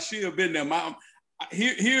left my SHIB in there.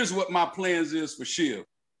 Here's what my plans is for SHIB.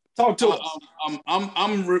 Talk to us.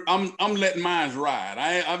 I'm letting mine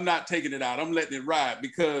ride. I'm not taking it out. I'm letting it ride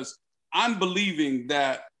because I'm believing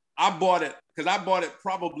that I bought it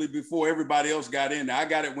probably before everybody else got in there. I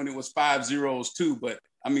got it when it was 5 zeros too, but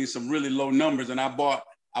I mean some really low numbers, and I bought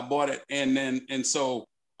it, and so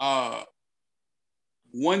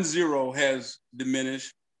 1 zero has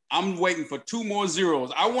diminished. I'm waiting for 2 more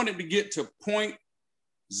zeros. I wanted to get to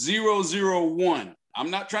 0.001.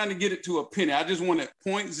 I'm not trying to get it to a penny. I just want it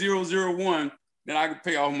 0.001. Then I can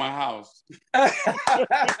pay off my house. That's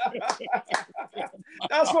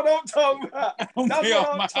what I'm talking about. That's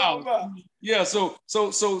what I'm talking about. Yeah. So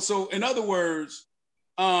in other words,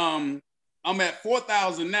 I'm at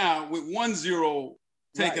 4,000 now with 1 zero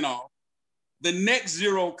taken off. The next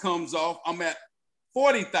zero comes off. I'm at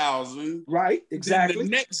 40,000. Right. Exactly. Then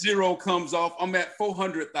the next zero comes off. I'm at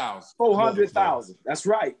 400,000. 400,000. That's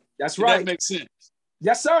right. That's right. That makes sense.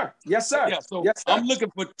 Yes, sir. Yes, sir. Yeah, so yes, sir. I'm looking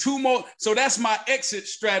for 2 more. So that's my exit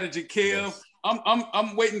strategy, Kev. Yes.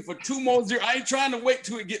 I'm waiting for 2 more zeros. I ain't trying to wait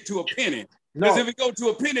till it get to a penny. Because if it go to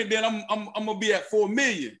a penny, then I'm gonna be at 4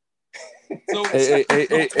 million. So hey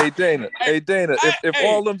Dana. Hey Dana, if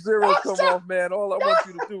all them zeros come off, man, all I want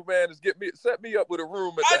you to do, man, is set me up with a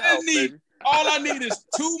room at the house, baby. All I need is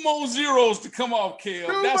 2 more zeros to come off, Kev.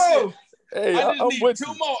 That's it. Hey, I just need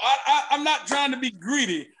 2 more. I'm not trying to be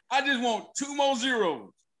greedy. I just want 2 more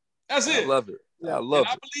zeros. That's it. I love it. I love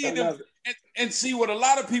it. I believe And see, what a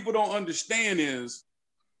lot of people don't understand is,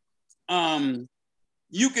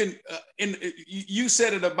 you can, you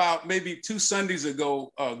said it about maybe 2 Sundays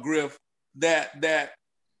ago, Griff, that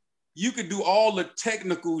you could do all the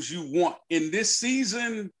technicals you want in this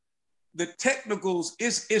season. The technicals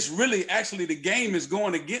it's really actually the game is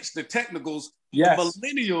going against the technicals. Yes.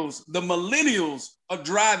 The millennials are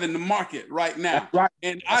driving the market right now. That's right.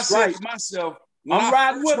 And I said to myself, when I'm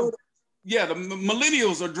riding with them. Yeah, the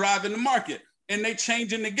millennials are driving the market and they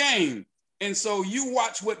changing the game. And so you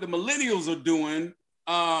watch what the millennials are doing.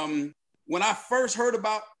 When I first heard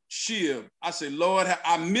about SHIB, I said, Lord,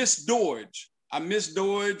 I miss Doge. I miss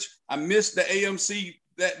the AMC,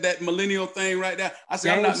 that millennial thing right there. I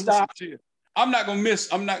said, I'm not missing SHIB. I'm not gonna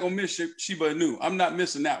miss Shiba Inu. I'm not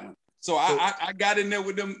missing that one. So I got in there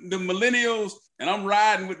with them millennials, and I'm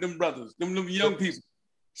riding with them brothers, them young people.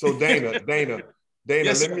 So Dana,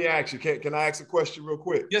 yes, let me ask you, can I ask a question real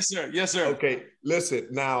quick? Yes, sir. Yes, sir. Okay, listen,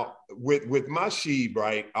 now with my SHIB,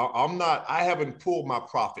 right, I haven't pulled my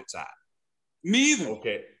profits out. Me either.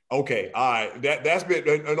 Okay, all right. That's been,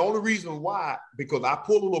 and the only reason why, because I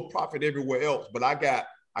pull a little profit everywhere else, but I got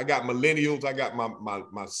millennials, I got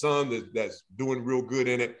my son that's doing real good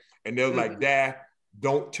in it, and they're like, Dad,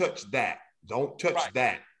 don't touch that. Don't touch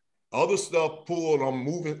that. Other stuff pulled, I'm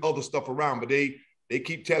moving other stuff around, but they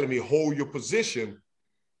keep telling me, hold your position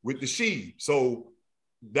with the SHIB. So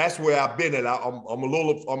that's where I've been at. I'm a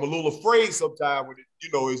little afraid sometimes when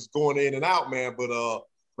it's going in and out, man. But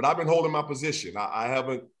I've been holding my position. I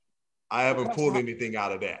haven't pulled anything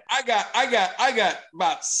out of that. I got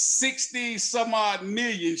about 60 some odd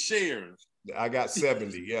million shares. I got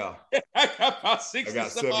 70, yeah. I got about 60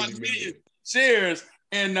 some odd million shares.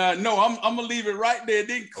 And no, I'm gonna leave it right there. It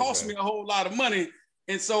didn't cost me a whole lot of money.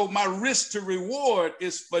 And so my risk to reward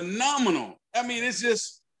is phenomenal. I mean, it's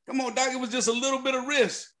just, come on, Doc, it was just a little bit of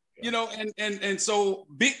risk, and so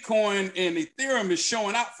Bitcoin and Ethereum is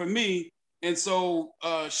showing out for me. And so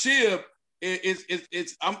SHIB,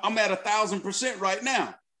 I'm at 1,000% right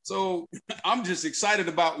now. So I'm just excited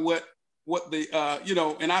about what the,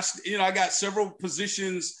 and I got several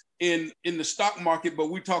positions in the stock market, but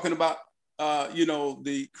we're talking about,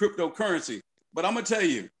 the cryptocurrency. But I'm gonna tell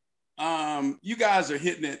you, you guys are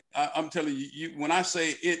hitting it. I'm telling you, when I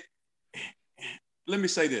say it, let me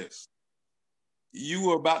say this. You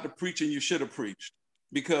were about to preach and you should have preached,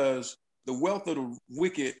 because the wealth of the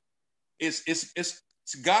wicked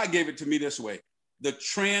it's God gave it to me this way. The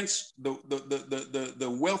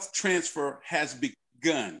wealth transfer has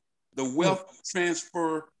begun. The wealth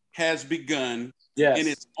transfer has begun. Yes. And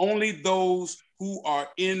it's only those who are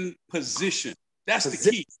in position. That's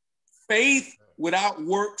the key. Faith without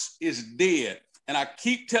works is dead. And I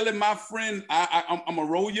keep telling my friend, I'm gonna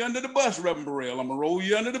roll you under the bus, Reverend Burrell. I'm gonna roll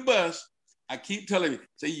you under the bus. I keep telling you,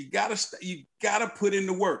 say you gotta put in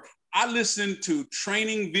the work. I listen to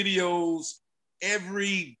training videos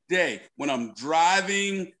every day when I'm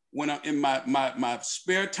driving, when I'm in my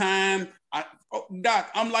spare time. Doc,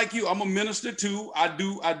 I'm like you. I'm a minister too. I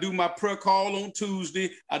do my prayer call on Tuesday.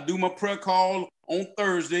 I do my prayer call on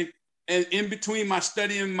Thursday. And in between my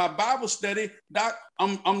study and my Bible study, Doc,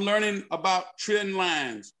 I'm learning about trend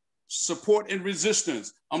lines, support and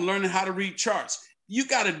resistance. I'm learning how to read charts. You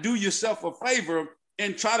got to do yourself a favor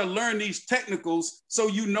and try to learn these technicals so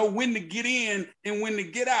you know when to get in and when to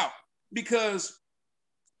get out. Because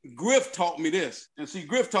Griff taught me this. And see,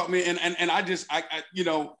 Griff taught me, and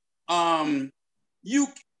you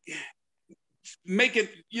make it,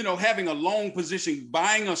 having a long position,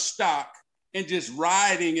 buying a stock and just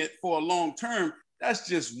riding it for a long term, that's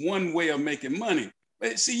just one way of making money.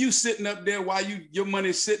 But see, you sitting up there while your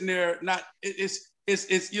money's sitting there,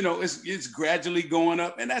 it's gradually going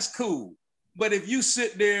up, and that's cool. But if you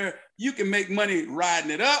sit there, you can make money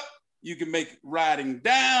riding it up. You can make riding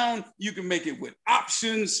down. You can make it with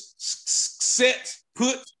options, sets,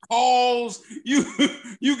 puts, calls. You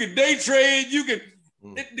can day trade. You can.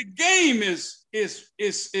 The game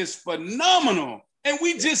is phenomenal, and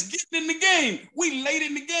we just getting in the game. We late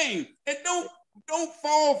in the game, and don't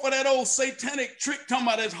fall for that old satanic trick talking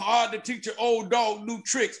about it's hard to teach an old dog new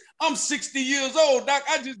tricks. I'm 60 years old, Doc.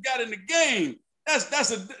 I just got in the game.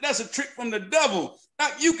 That's a trick from the devil.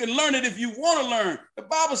 Doc, you can learn it if you want to learn. The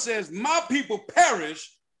Bible says, "My people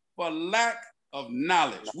perish for lack of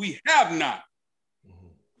knowledge." We have not,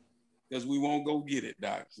 because we won't go get it,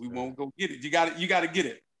 Doc. We won't go get it. You got to get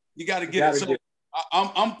it. You got to get it. So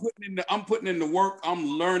I'm putting in the work. I'm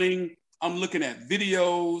learning. I'm looking at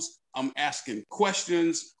videos. I'm asking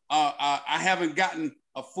questions. I haven't gotten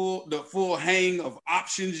the full hang of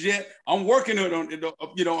options yet. I'm working on,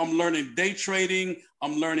 you know, I'm learning day trading.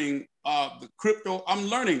 I'm learning the crypto. I'm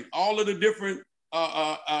learning all of the different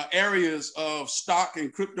areas of stock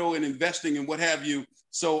and crypto and investing and what have you,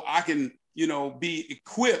 so I can, you know, be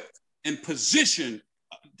equipped and positioned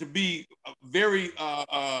to be very,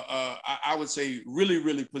 I would say, really,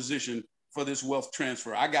 really positioned for this wealth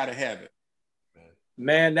transfer. I got to have it.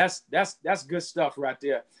 Man, that's good stuff right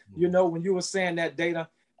there. You know, when you were saying that data,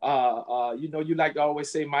 you know, you like to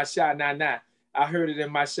always say my Shai 9:9. I heard it in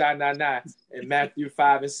my Shai 9:9 in Matthew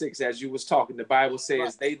 5:6 as you was talking. The Bible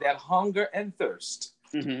says, "They that hunger and thirst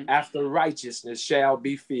after righteousness shall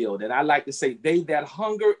be filled." And I like to say, "They that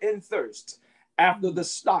hunger and thirst after the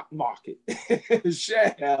stock market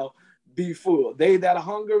shall be full. They that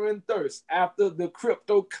hunger and thirst after the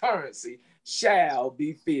cryptocurrency shall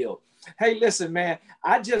be filled." Hey, listen, man,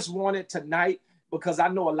 I just wanted tonight, because I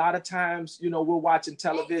know a lot of times, you know, we're watching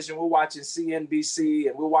television, we're watching CNBC,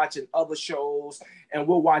 and we're watching other shows, and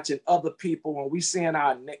we're watching other people, and we're seeing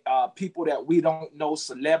our people that we don't know,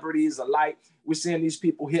 celebrities alike. We're seeing these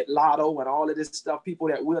people hit lotto and all of this stuff, people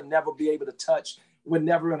that we'll never be able to touch, we're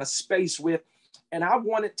never in a space with. And I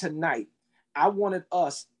wanted tonight, I wanted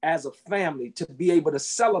us as a family to be able to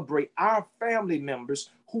celebrate our family members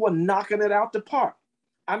who are knocking it out the park.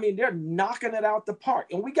 I mean, they're knocking it out the park.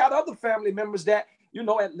 And we got other family members that, you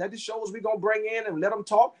know, at the shows we're going to bring in and let them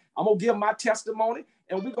talk. I'm going to give my testimony,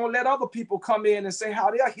 and we're going to let other people come in and say how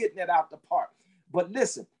they're hitting it out the park. But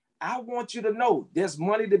listen, I want you to know there's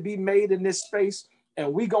money to be made in this space,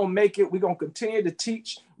 and we're going to make it. We're going to continue to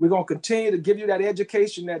teach. We're going to continue to give you that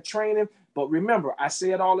education, that training. But remember, I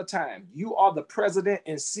say it all the time. You are the president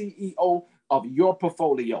and CEO of your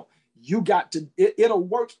portfolio. You got to, it'll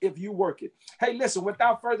work if you work it. Hey, listen,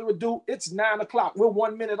 without further ado, it's 9 o'clock. We're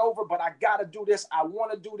 1 minute over, but I got to do this. I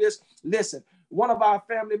want to do this. Listen, one of our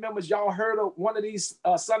family members, y'all heard of one of these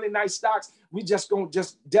Sunday night stocks. We just going to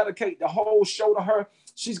dedicate the whole show to her.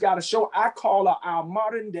 She's got a show. I call her our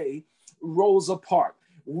modern day Rosa Parks.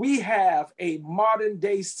 We have a modern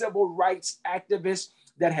day civil rights activist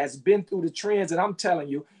that has been through the trends. And I'm telling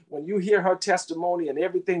you, when you hear her testimony and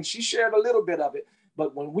everything, she shared a little bit of it.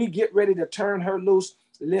 But when we get ready to turn her loose,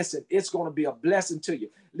 listen, it's going to be a blessing to you.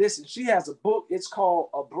 Listen, she has a book. It's called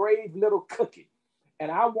A Brave Little Cookie. And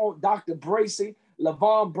I want Dr. Bracy,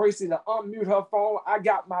 LaVon Bracy, to unmute her phone. I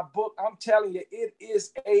got my book. I'm telling you, it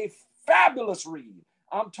is a fabulous read.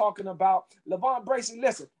 I'm talking about LaVon Bracy.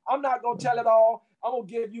 Listen, I'm not going to tell it all. I'm going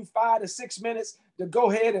to give you 5 to 6 minutes to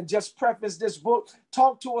go ahead and just preface this book.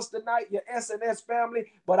 Talk to us tonight, your SNS family.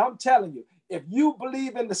 But I'm telling you, if you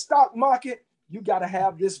believe in the stock market, you got to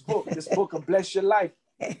have this book. This book will bless your life.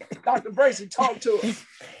 Dr. Bracy, talk to us.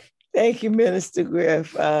 Thank you, Minister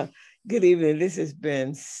Griff. Good evening. This has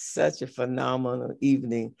been such a phenomenal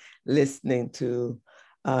evening listening to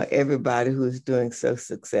everybody who's doing so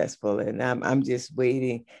successful. And I'm just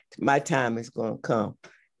waiting. My time is going to come,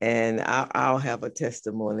 and I'll have a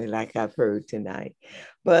testimony like I've heard tonight.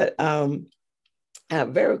 But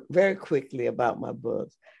very, very quickly about my book.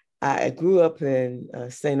 I grew up in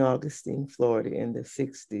St. Augustine, Florida in the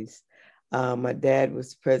 60s. My dad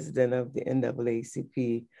was president of the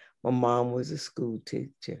NAACP. My mom was a school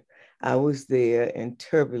teacher. I was there in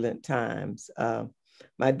turbulent times.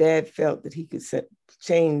 My dad felt that he could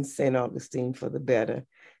change St. Augustine for the better,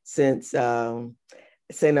 since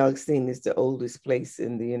St. Augustine is the oldest place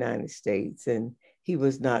in the United States, and he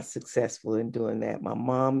was not successful in doing that. My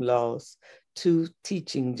mom lost 2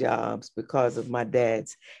 teaching jobs because of my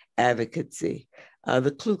dad's advocacy.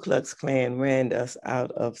 The Ku Klux Klan ran us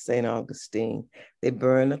out of St. Augustine. They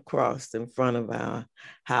burned a cross in front of our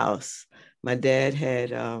house. My dad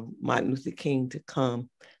had Martin Luther King to come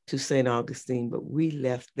to St. Augustine, but we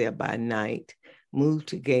left there by night, moved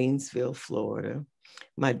to Gainesville, Florida.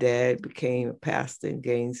 My dad became a pastor in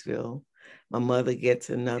Gainesville. My mother gets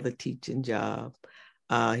another teaching job.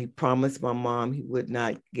 He promised my mom he would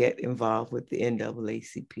not get involved with the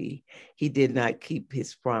NAACP. He did not keep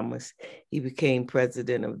his promise. He became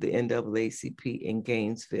president of the NAACP in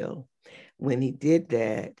Gainesville. When he did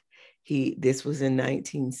that, this was in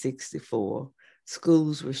 1964.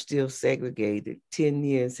 Schools were still segregated. 10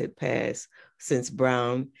 years had passed since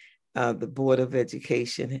Brown, the Board of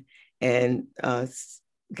Education, and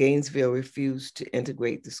Gainesville refused to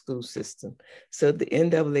integrate the school system. So the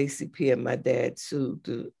NAACP and my dad sued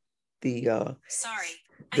the I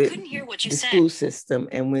couldn't hear what you said. School system.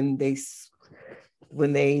 And when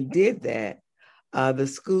they did that, the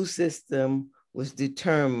school system was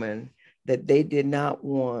determined that they did not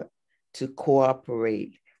want to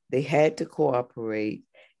cooperate. They had to cooperate,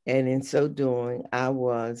 And in so doing,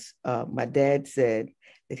 my dad said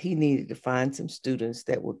that he needed to find some students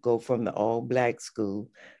that would go from the all-Black school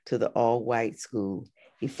to the all-white school.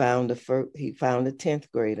 He found a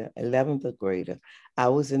 10th grader, 11th grader. I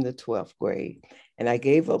was in the 12th grade, and I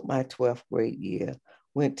gave up my 12th grade year,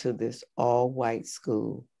 went to this all-white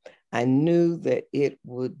school. I knew that it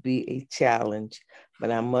would be a challenge,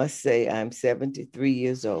 but I must say I'm 73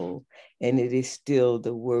 years old, and it is still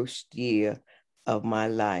the worst year of my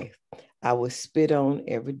life. I was spit on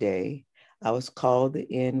every day. I was called the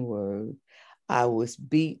N-word. I was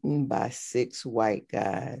beaten by 6 white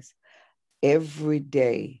guys. Every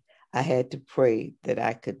day I had to pray that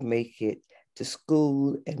I could make it to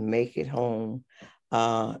school and make it home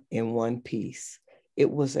in one piece. It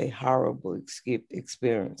was a horrible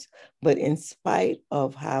experience, but in spite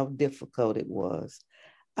of how difficult it was,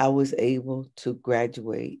 I was able to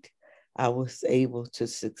graduate. I was able to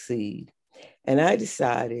succeed. And I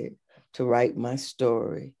decided to write my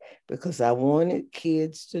story because I wanted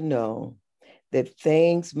kids to know that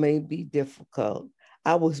things may be difficult.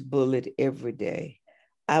 I was bullied every day.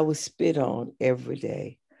 I was spit on every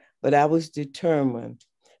day, but I was determined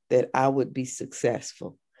that I would be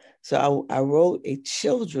successful. So I wrote a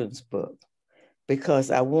children's book because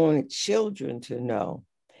I wanted children to know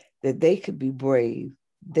that they could be brave,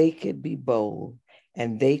 they could be bold,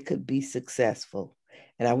 and they could be successful.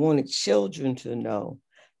 And I wanted children to know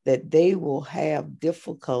that they will have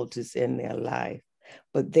difficulties in their life,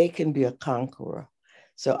 but they can be a conqueror.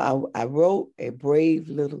 So I wrote a brave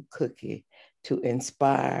little cookie to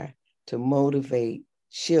inspire, to motivate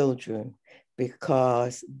children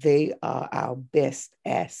because they are our best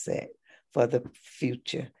asset for the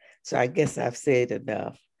future. So I guess I've said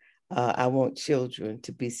enough. I want children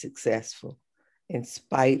to be successful in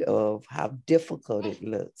spite of how difficult it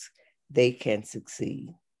looks. They can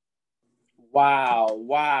succeed. Wow,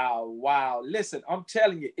 wow, wow. Listen, I'm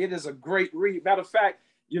telling you, it is a great read. Matter of fact,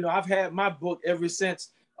 you know, I've had my book ever since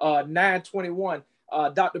 9/21.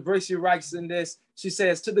 Dr. Bracy writes in this, she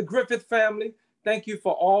says, to the Griffith family, thank you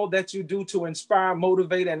for all that you do to inspire,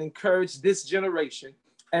 motivate, and encourage this generation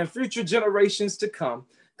and future generations to come.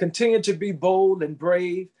 Continue to be bold and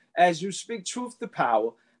brave as you speak truth to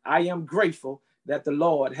power. I am grateful that the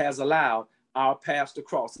Lord has allowed our paths to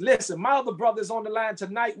cross. Listen, my other brother's on the line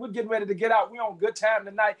tonight. We're getting ready to get out. We're on good time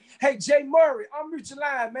tonight. Hey, Jay Murray, unmute your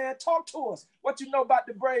line, man. Talk to us. What you know about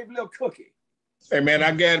the brave little cookie? Hey, man,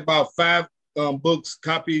 I got about 5 books,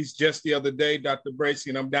 copies just the other day, Dr. Bracy,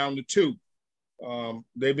 and I'm down to 2.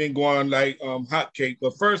 They've been going like hotcake.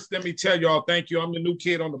 But first, let me tell y'all, thank you. I'm the new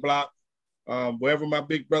kid on the block. Wherever my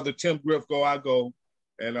big brother Tim Griff go, I go.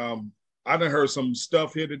 And I done heard some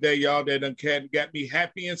stuff here today, y'all, that done got me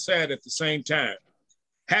happy and sad at the same time.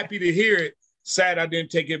 Happy to hear it. Sad I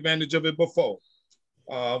didn't take advantage of it before.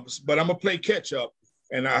 But I'm going to play catch up.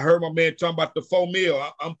 And I heard my man talking about the 4 mil.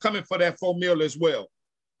 I'm coming for that 4 mil as well.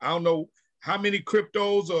 I don't know how many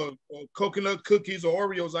cryptos or coconut cookies or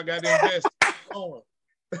Oreos I got to invest on.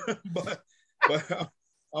 but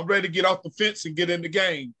I'm ready to get off the fence and get in the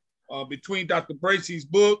game. Between Dr. Bracy's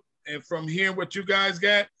book and from hearing what you guys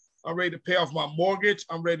got, I'm ready to pay off my mortgage.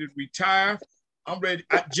 I'm ready to retire. I'm ready.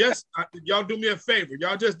 Y'all do me a favor.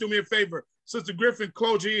 Y'all just do me a favor. Sister Griffin,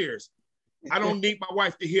 close your ears. I don't need my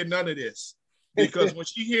wife to hear none of this because when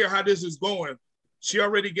she hear how this is going, she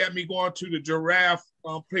already got me going to the giraffe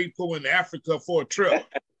people in Africa for a trip.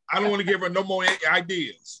 I don't want to give her no more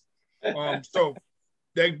ideas. So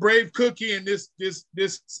that brave cookie and this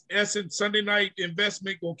Essence Sunday night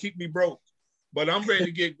investment gonna keep me broke. But I'm ready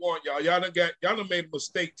to get going, y'all. Y'all done made a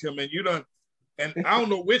mistake, Tim, and you done. And I don't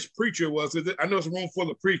know which preacher it was. I know it's a room full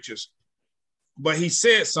of preachers, but he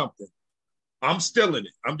said something. I'm still in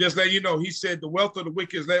it. I'm just letting you know. He said the wealth of the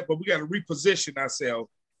wicked is there, but we got to reposition ourselves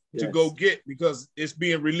to go get because it's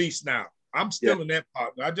being released now. I'm still in that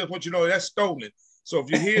part. I just want you to know that's stolen. So if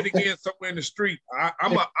you hear it again somewhere in the street,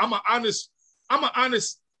 I'm an honest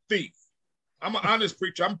thief. I'm an honest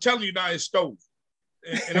preacher. I'm telling you now, it's stolen.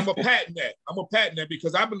 And I'm a patent that. I'm a patent that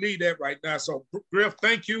because I believe that right now. So Griff,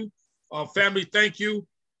 thank you. Family, thank you.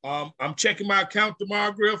 I'm checking my account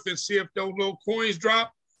tomorrow, Griff, and see if those little coins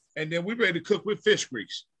drop. And then we're ready to cook with fish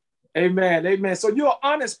grease. Amen. Amen. So you're an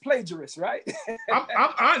honest plagiarist, right?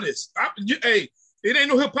 I'm honest. Hey, it ain't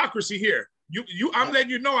no hypocrisy here. I'm letting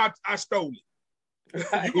you know I stole it.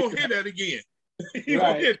 Right. You're gonna hear that again. You're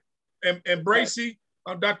gonna hear it. And Bracy,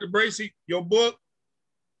 Dr. Bracy, your book,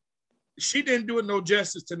 she didn't do it no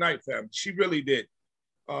justice tonight, fam. She really did.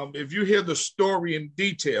 If you hear the story in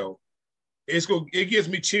detail, it gives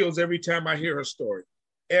me chills every time I hear her story.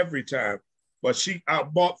 Every time. But I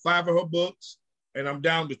bought 5 of her books and I'm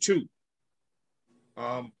down to 2.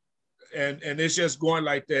 and it's just going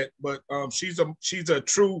like that. But she's a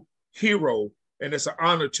true hero, and it's an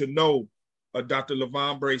honor to know Dr.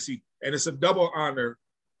 LaVon Bracey, and it's a double honor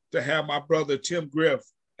to have my brother Tim Griff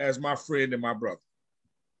as my friend and my brother.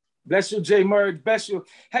 Bless you, Jay Murray. Bless you.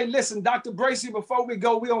 Hey, listen, Dr. Bracey, before we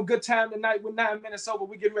go, we're on good time tonight. We're 9 minutes over.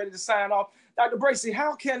 We're getting ready to sign off. Dr. Bracey,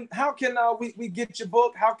 how can we get your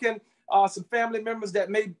book? How can some family members that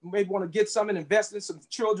may want to get some and invest in some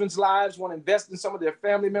children's lives, want to invest in some of their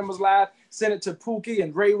family members' lives, send it to Pookie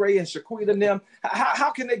and Ray and Shaquita and them.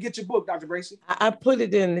 How can they get your book, Dr. Bracey? I put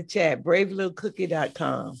it in the chat,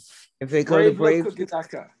 bravelittlecookie.com. If they go to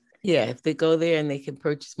bravelittlecookie.com. Yeah, if they go there and they can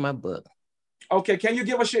purchase my book. Okay, can you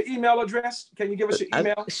give us your email address? Can you give us your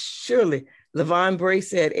email? Surely,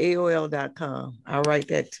 LaVonBracey@AOL.com. I'll write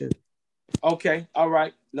that too. Okay, all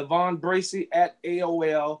right.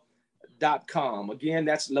 LaVonBracey@AOL.com. Again,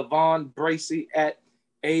 that's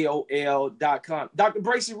LaVonBracey@AOL.com. Dr.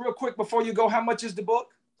 Bracey, real quick before you go, how much is the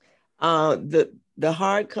book? The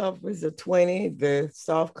hard covers are $20. The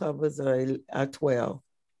soft covers are $12.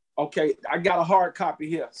 Okay, I got a hard copy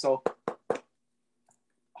here. So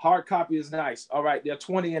hard copy is nice. All right, they're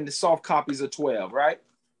 $20 and the soft copies are $12, right?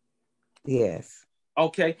 Yes.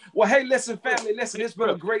 Okay. Well, hey, listen, family, listen, it's been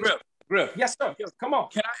a great... Griff. Yes, sir. Come on.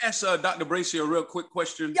 Can I ask Dr. Bracey a real quick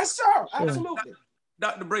question? Yes, sir. Absolutely.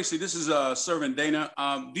 Dr. Bracey, this is Servant Dana.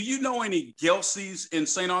 Do you know any Gelseys in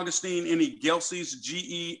St. Augustine? Any Gelseys,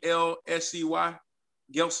 Gelsey?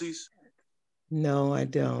 Gelseys? No, I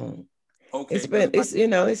don't. Okay. It's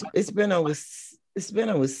been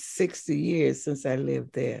over 60 years since I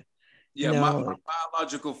lived there. Yeah, my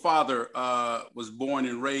biological father was born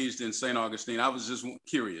and raised in St. Augustine. I was just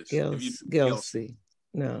curious. Gelsey.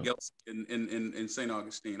 No. Gelsey in St.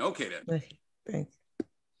 Augustine. Okay, then. Thanks.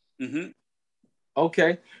 Mm-hmm.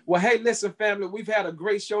 Okay. Well, hey, listen, family, we've had a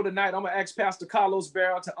great show tonight. I'm going to ask Pastor Carlos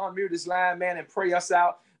Barrow to unmute his line, man, and pray us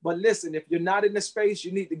out. But listen, if you're not in the space,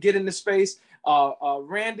 you need to get in the space.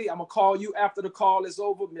 Randy, I'm going to call you after the call is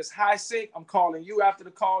over. Miss Hysink, I'm calling you after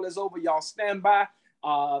the call is over. Y'all stand by.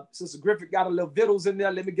 Sister Griffith got a little vittles in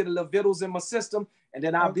there. Let me get a little vittles in my system, and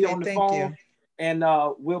then I'll be on the phone. You. And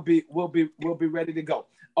we'll be ready to go.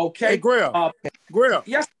 Okay. Hey, Griff. Griff.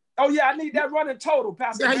 Yes. Oh yeah, I need that running total,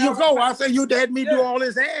 Pastor. There you go. I say you had me do all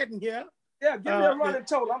this adding here. Yeah, give me a running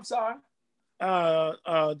total. I'm sorry.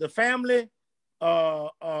 The family,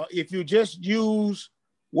 if you just use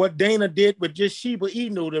what Dana did with just Sheba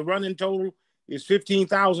Inu, the running total is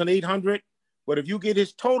 $15,800. But if you get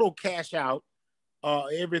his total cash out,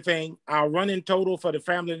 everything, our running total for the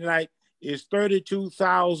family tonight is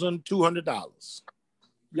 $32,200.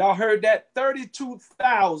 Y'all heard that?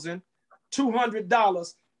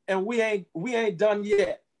 $32,200, and we ain't done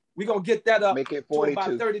yet. We're gonna get that up to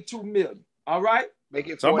about 32 million. All right? Make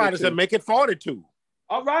it 42. Somebody said make it 42.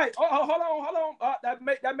 All right. Oh, hold on. That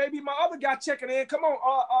may be my other guy checking in. Come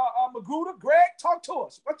on, Magruder, Greg, talk to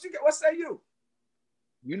us. What say you?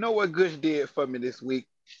 You know what Gush did for me this week?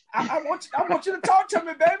 I want you to talk to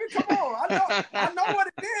me, baby. Come on. I know what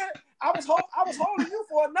it did. I was holding you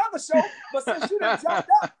for another show, but since you done jumped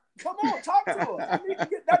up, come on, talk to us. I need to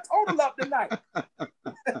get that total up tonight.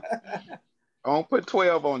 I won't put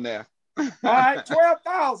 12 on there. All right,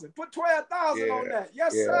 12,000. Put 12,000 on that.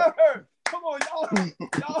 Yes, sir. Come on, y'all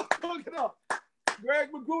hook it up.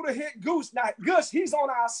 Greg Magruder hit Goose. Now, Gush, he's on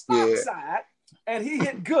our stock side, and he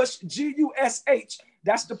hit Gush, Gush.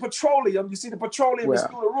 That's the petroleum. You see the petroleum is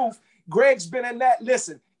through the roof. Greg's been in that.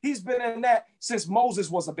 Listen, he's been in that since Moses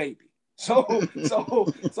was a baby. So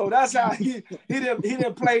that's how he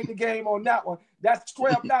didn't play the game on that one. That's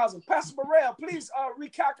 12,000. Pastor Burrell, please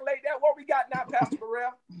recalculate that. What we got now, Pastor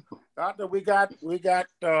Burrell? Doctor, we got.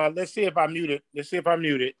 Let's see if I mute it.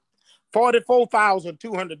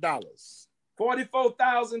 $44,200.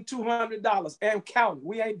 $44,200 and counting.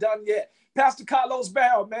 We ain't done yet. Pastor Carlos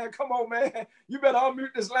Barrow, man, come on, man. You better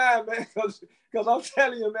unmute this line, man, because I'm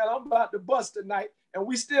telling you, man, I'm about to bust tonight. And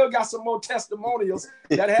we still got some more testimonials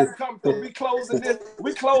that have come through. We closing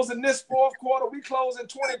this fourth quarter. We closing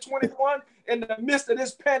 2021 in the midst of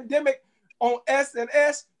this pandemic on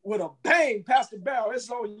S&S with a bang. Pastor Barrow, it's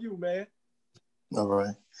on you, man. All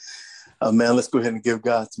right. Man, let's go ahead and give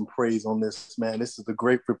God some praise on this, man. This is the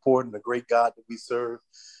great report and the great God that we serve.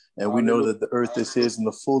 And we know that the earth is his and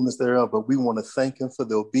the fullness thereof, but we want to thank him for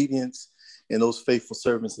the obedience and those faithful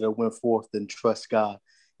servants that went forth and trust God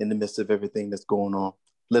in the midst of everything that's going on.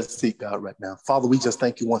 Let's seek God right now. Father, we just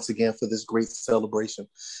thank you once again for this great celebration.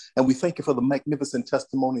 And we thank you for the magnificent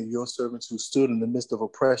testimony of your servants who stood in the midst of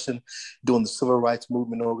oppression during the civil rights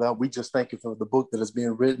movement, oh God. We just thank you for the book that is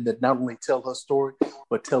being written that not only tell her story,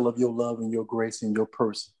 but tell of your love and your grace and your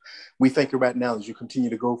person. We thank you right now as you continue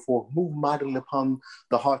to go forth, move mightily upon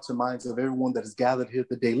the hearts and minds of everyone that is gathered here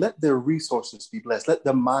today. Let their resources be blessed. Let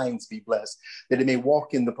their minds be blessed, that they may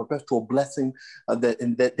walk in the perpetual blessing and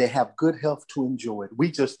that they have good health to enjoy it. We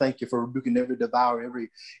just thank you for rebuking every devourer,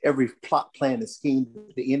 every plot, plan, and scheme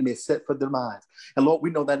that the enemy has set for their minds. And Lord,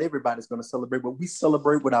 we know that everybody's going to celebrate, but we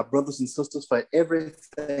celebrate with our brothers and sisters for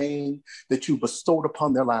everything that you bestowed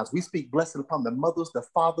upon their lives. We speak blessing upon the mothers, the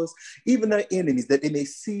fathers, even their enemies, that they may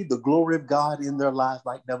see the glory of God in their lives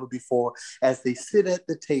like never before as they sit at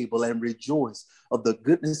the table and rejoice of the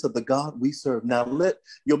goodness of the God we serve. Now let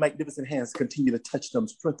your magnificent hands continue to touch them,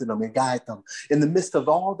 strengthen them, and guide them. In the midst of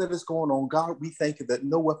all that is going on, God, we thank you that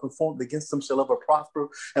no weapon formed against them shall ever prosper.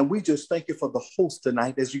 And we just thank you for the host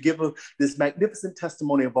tonight as you give us this magnificent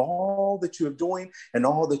testimony of all that you are doing and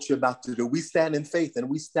all that you're about to do. We stand in faith and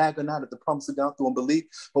we stagger not at the promise of God through unbelief,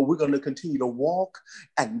 but we're going to continue to walk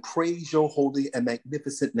and praise your holy and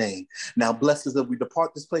magnificent name. Now bless us as we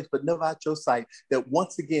depart this place, but never out your sight, that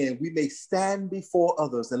once again we may stand before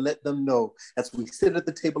others and let them know as we sit at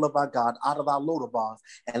the table of our God out of our loader bars,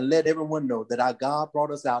 and let everyone know that our God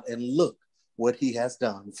brought us out and look what he has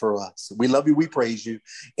done for us. We love you. We praise you.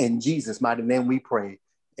 In Jesus' mighty name we pray.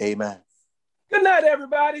 Amen. Good night,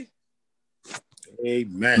 everybody.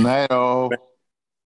 Amen. Night all.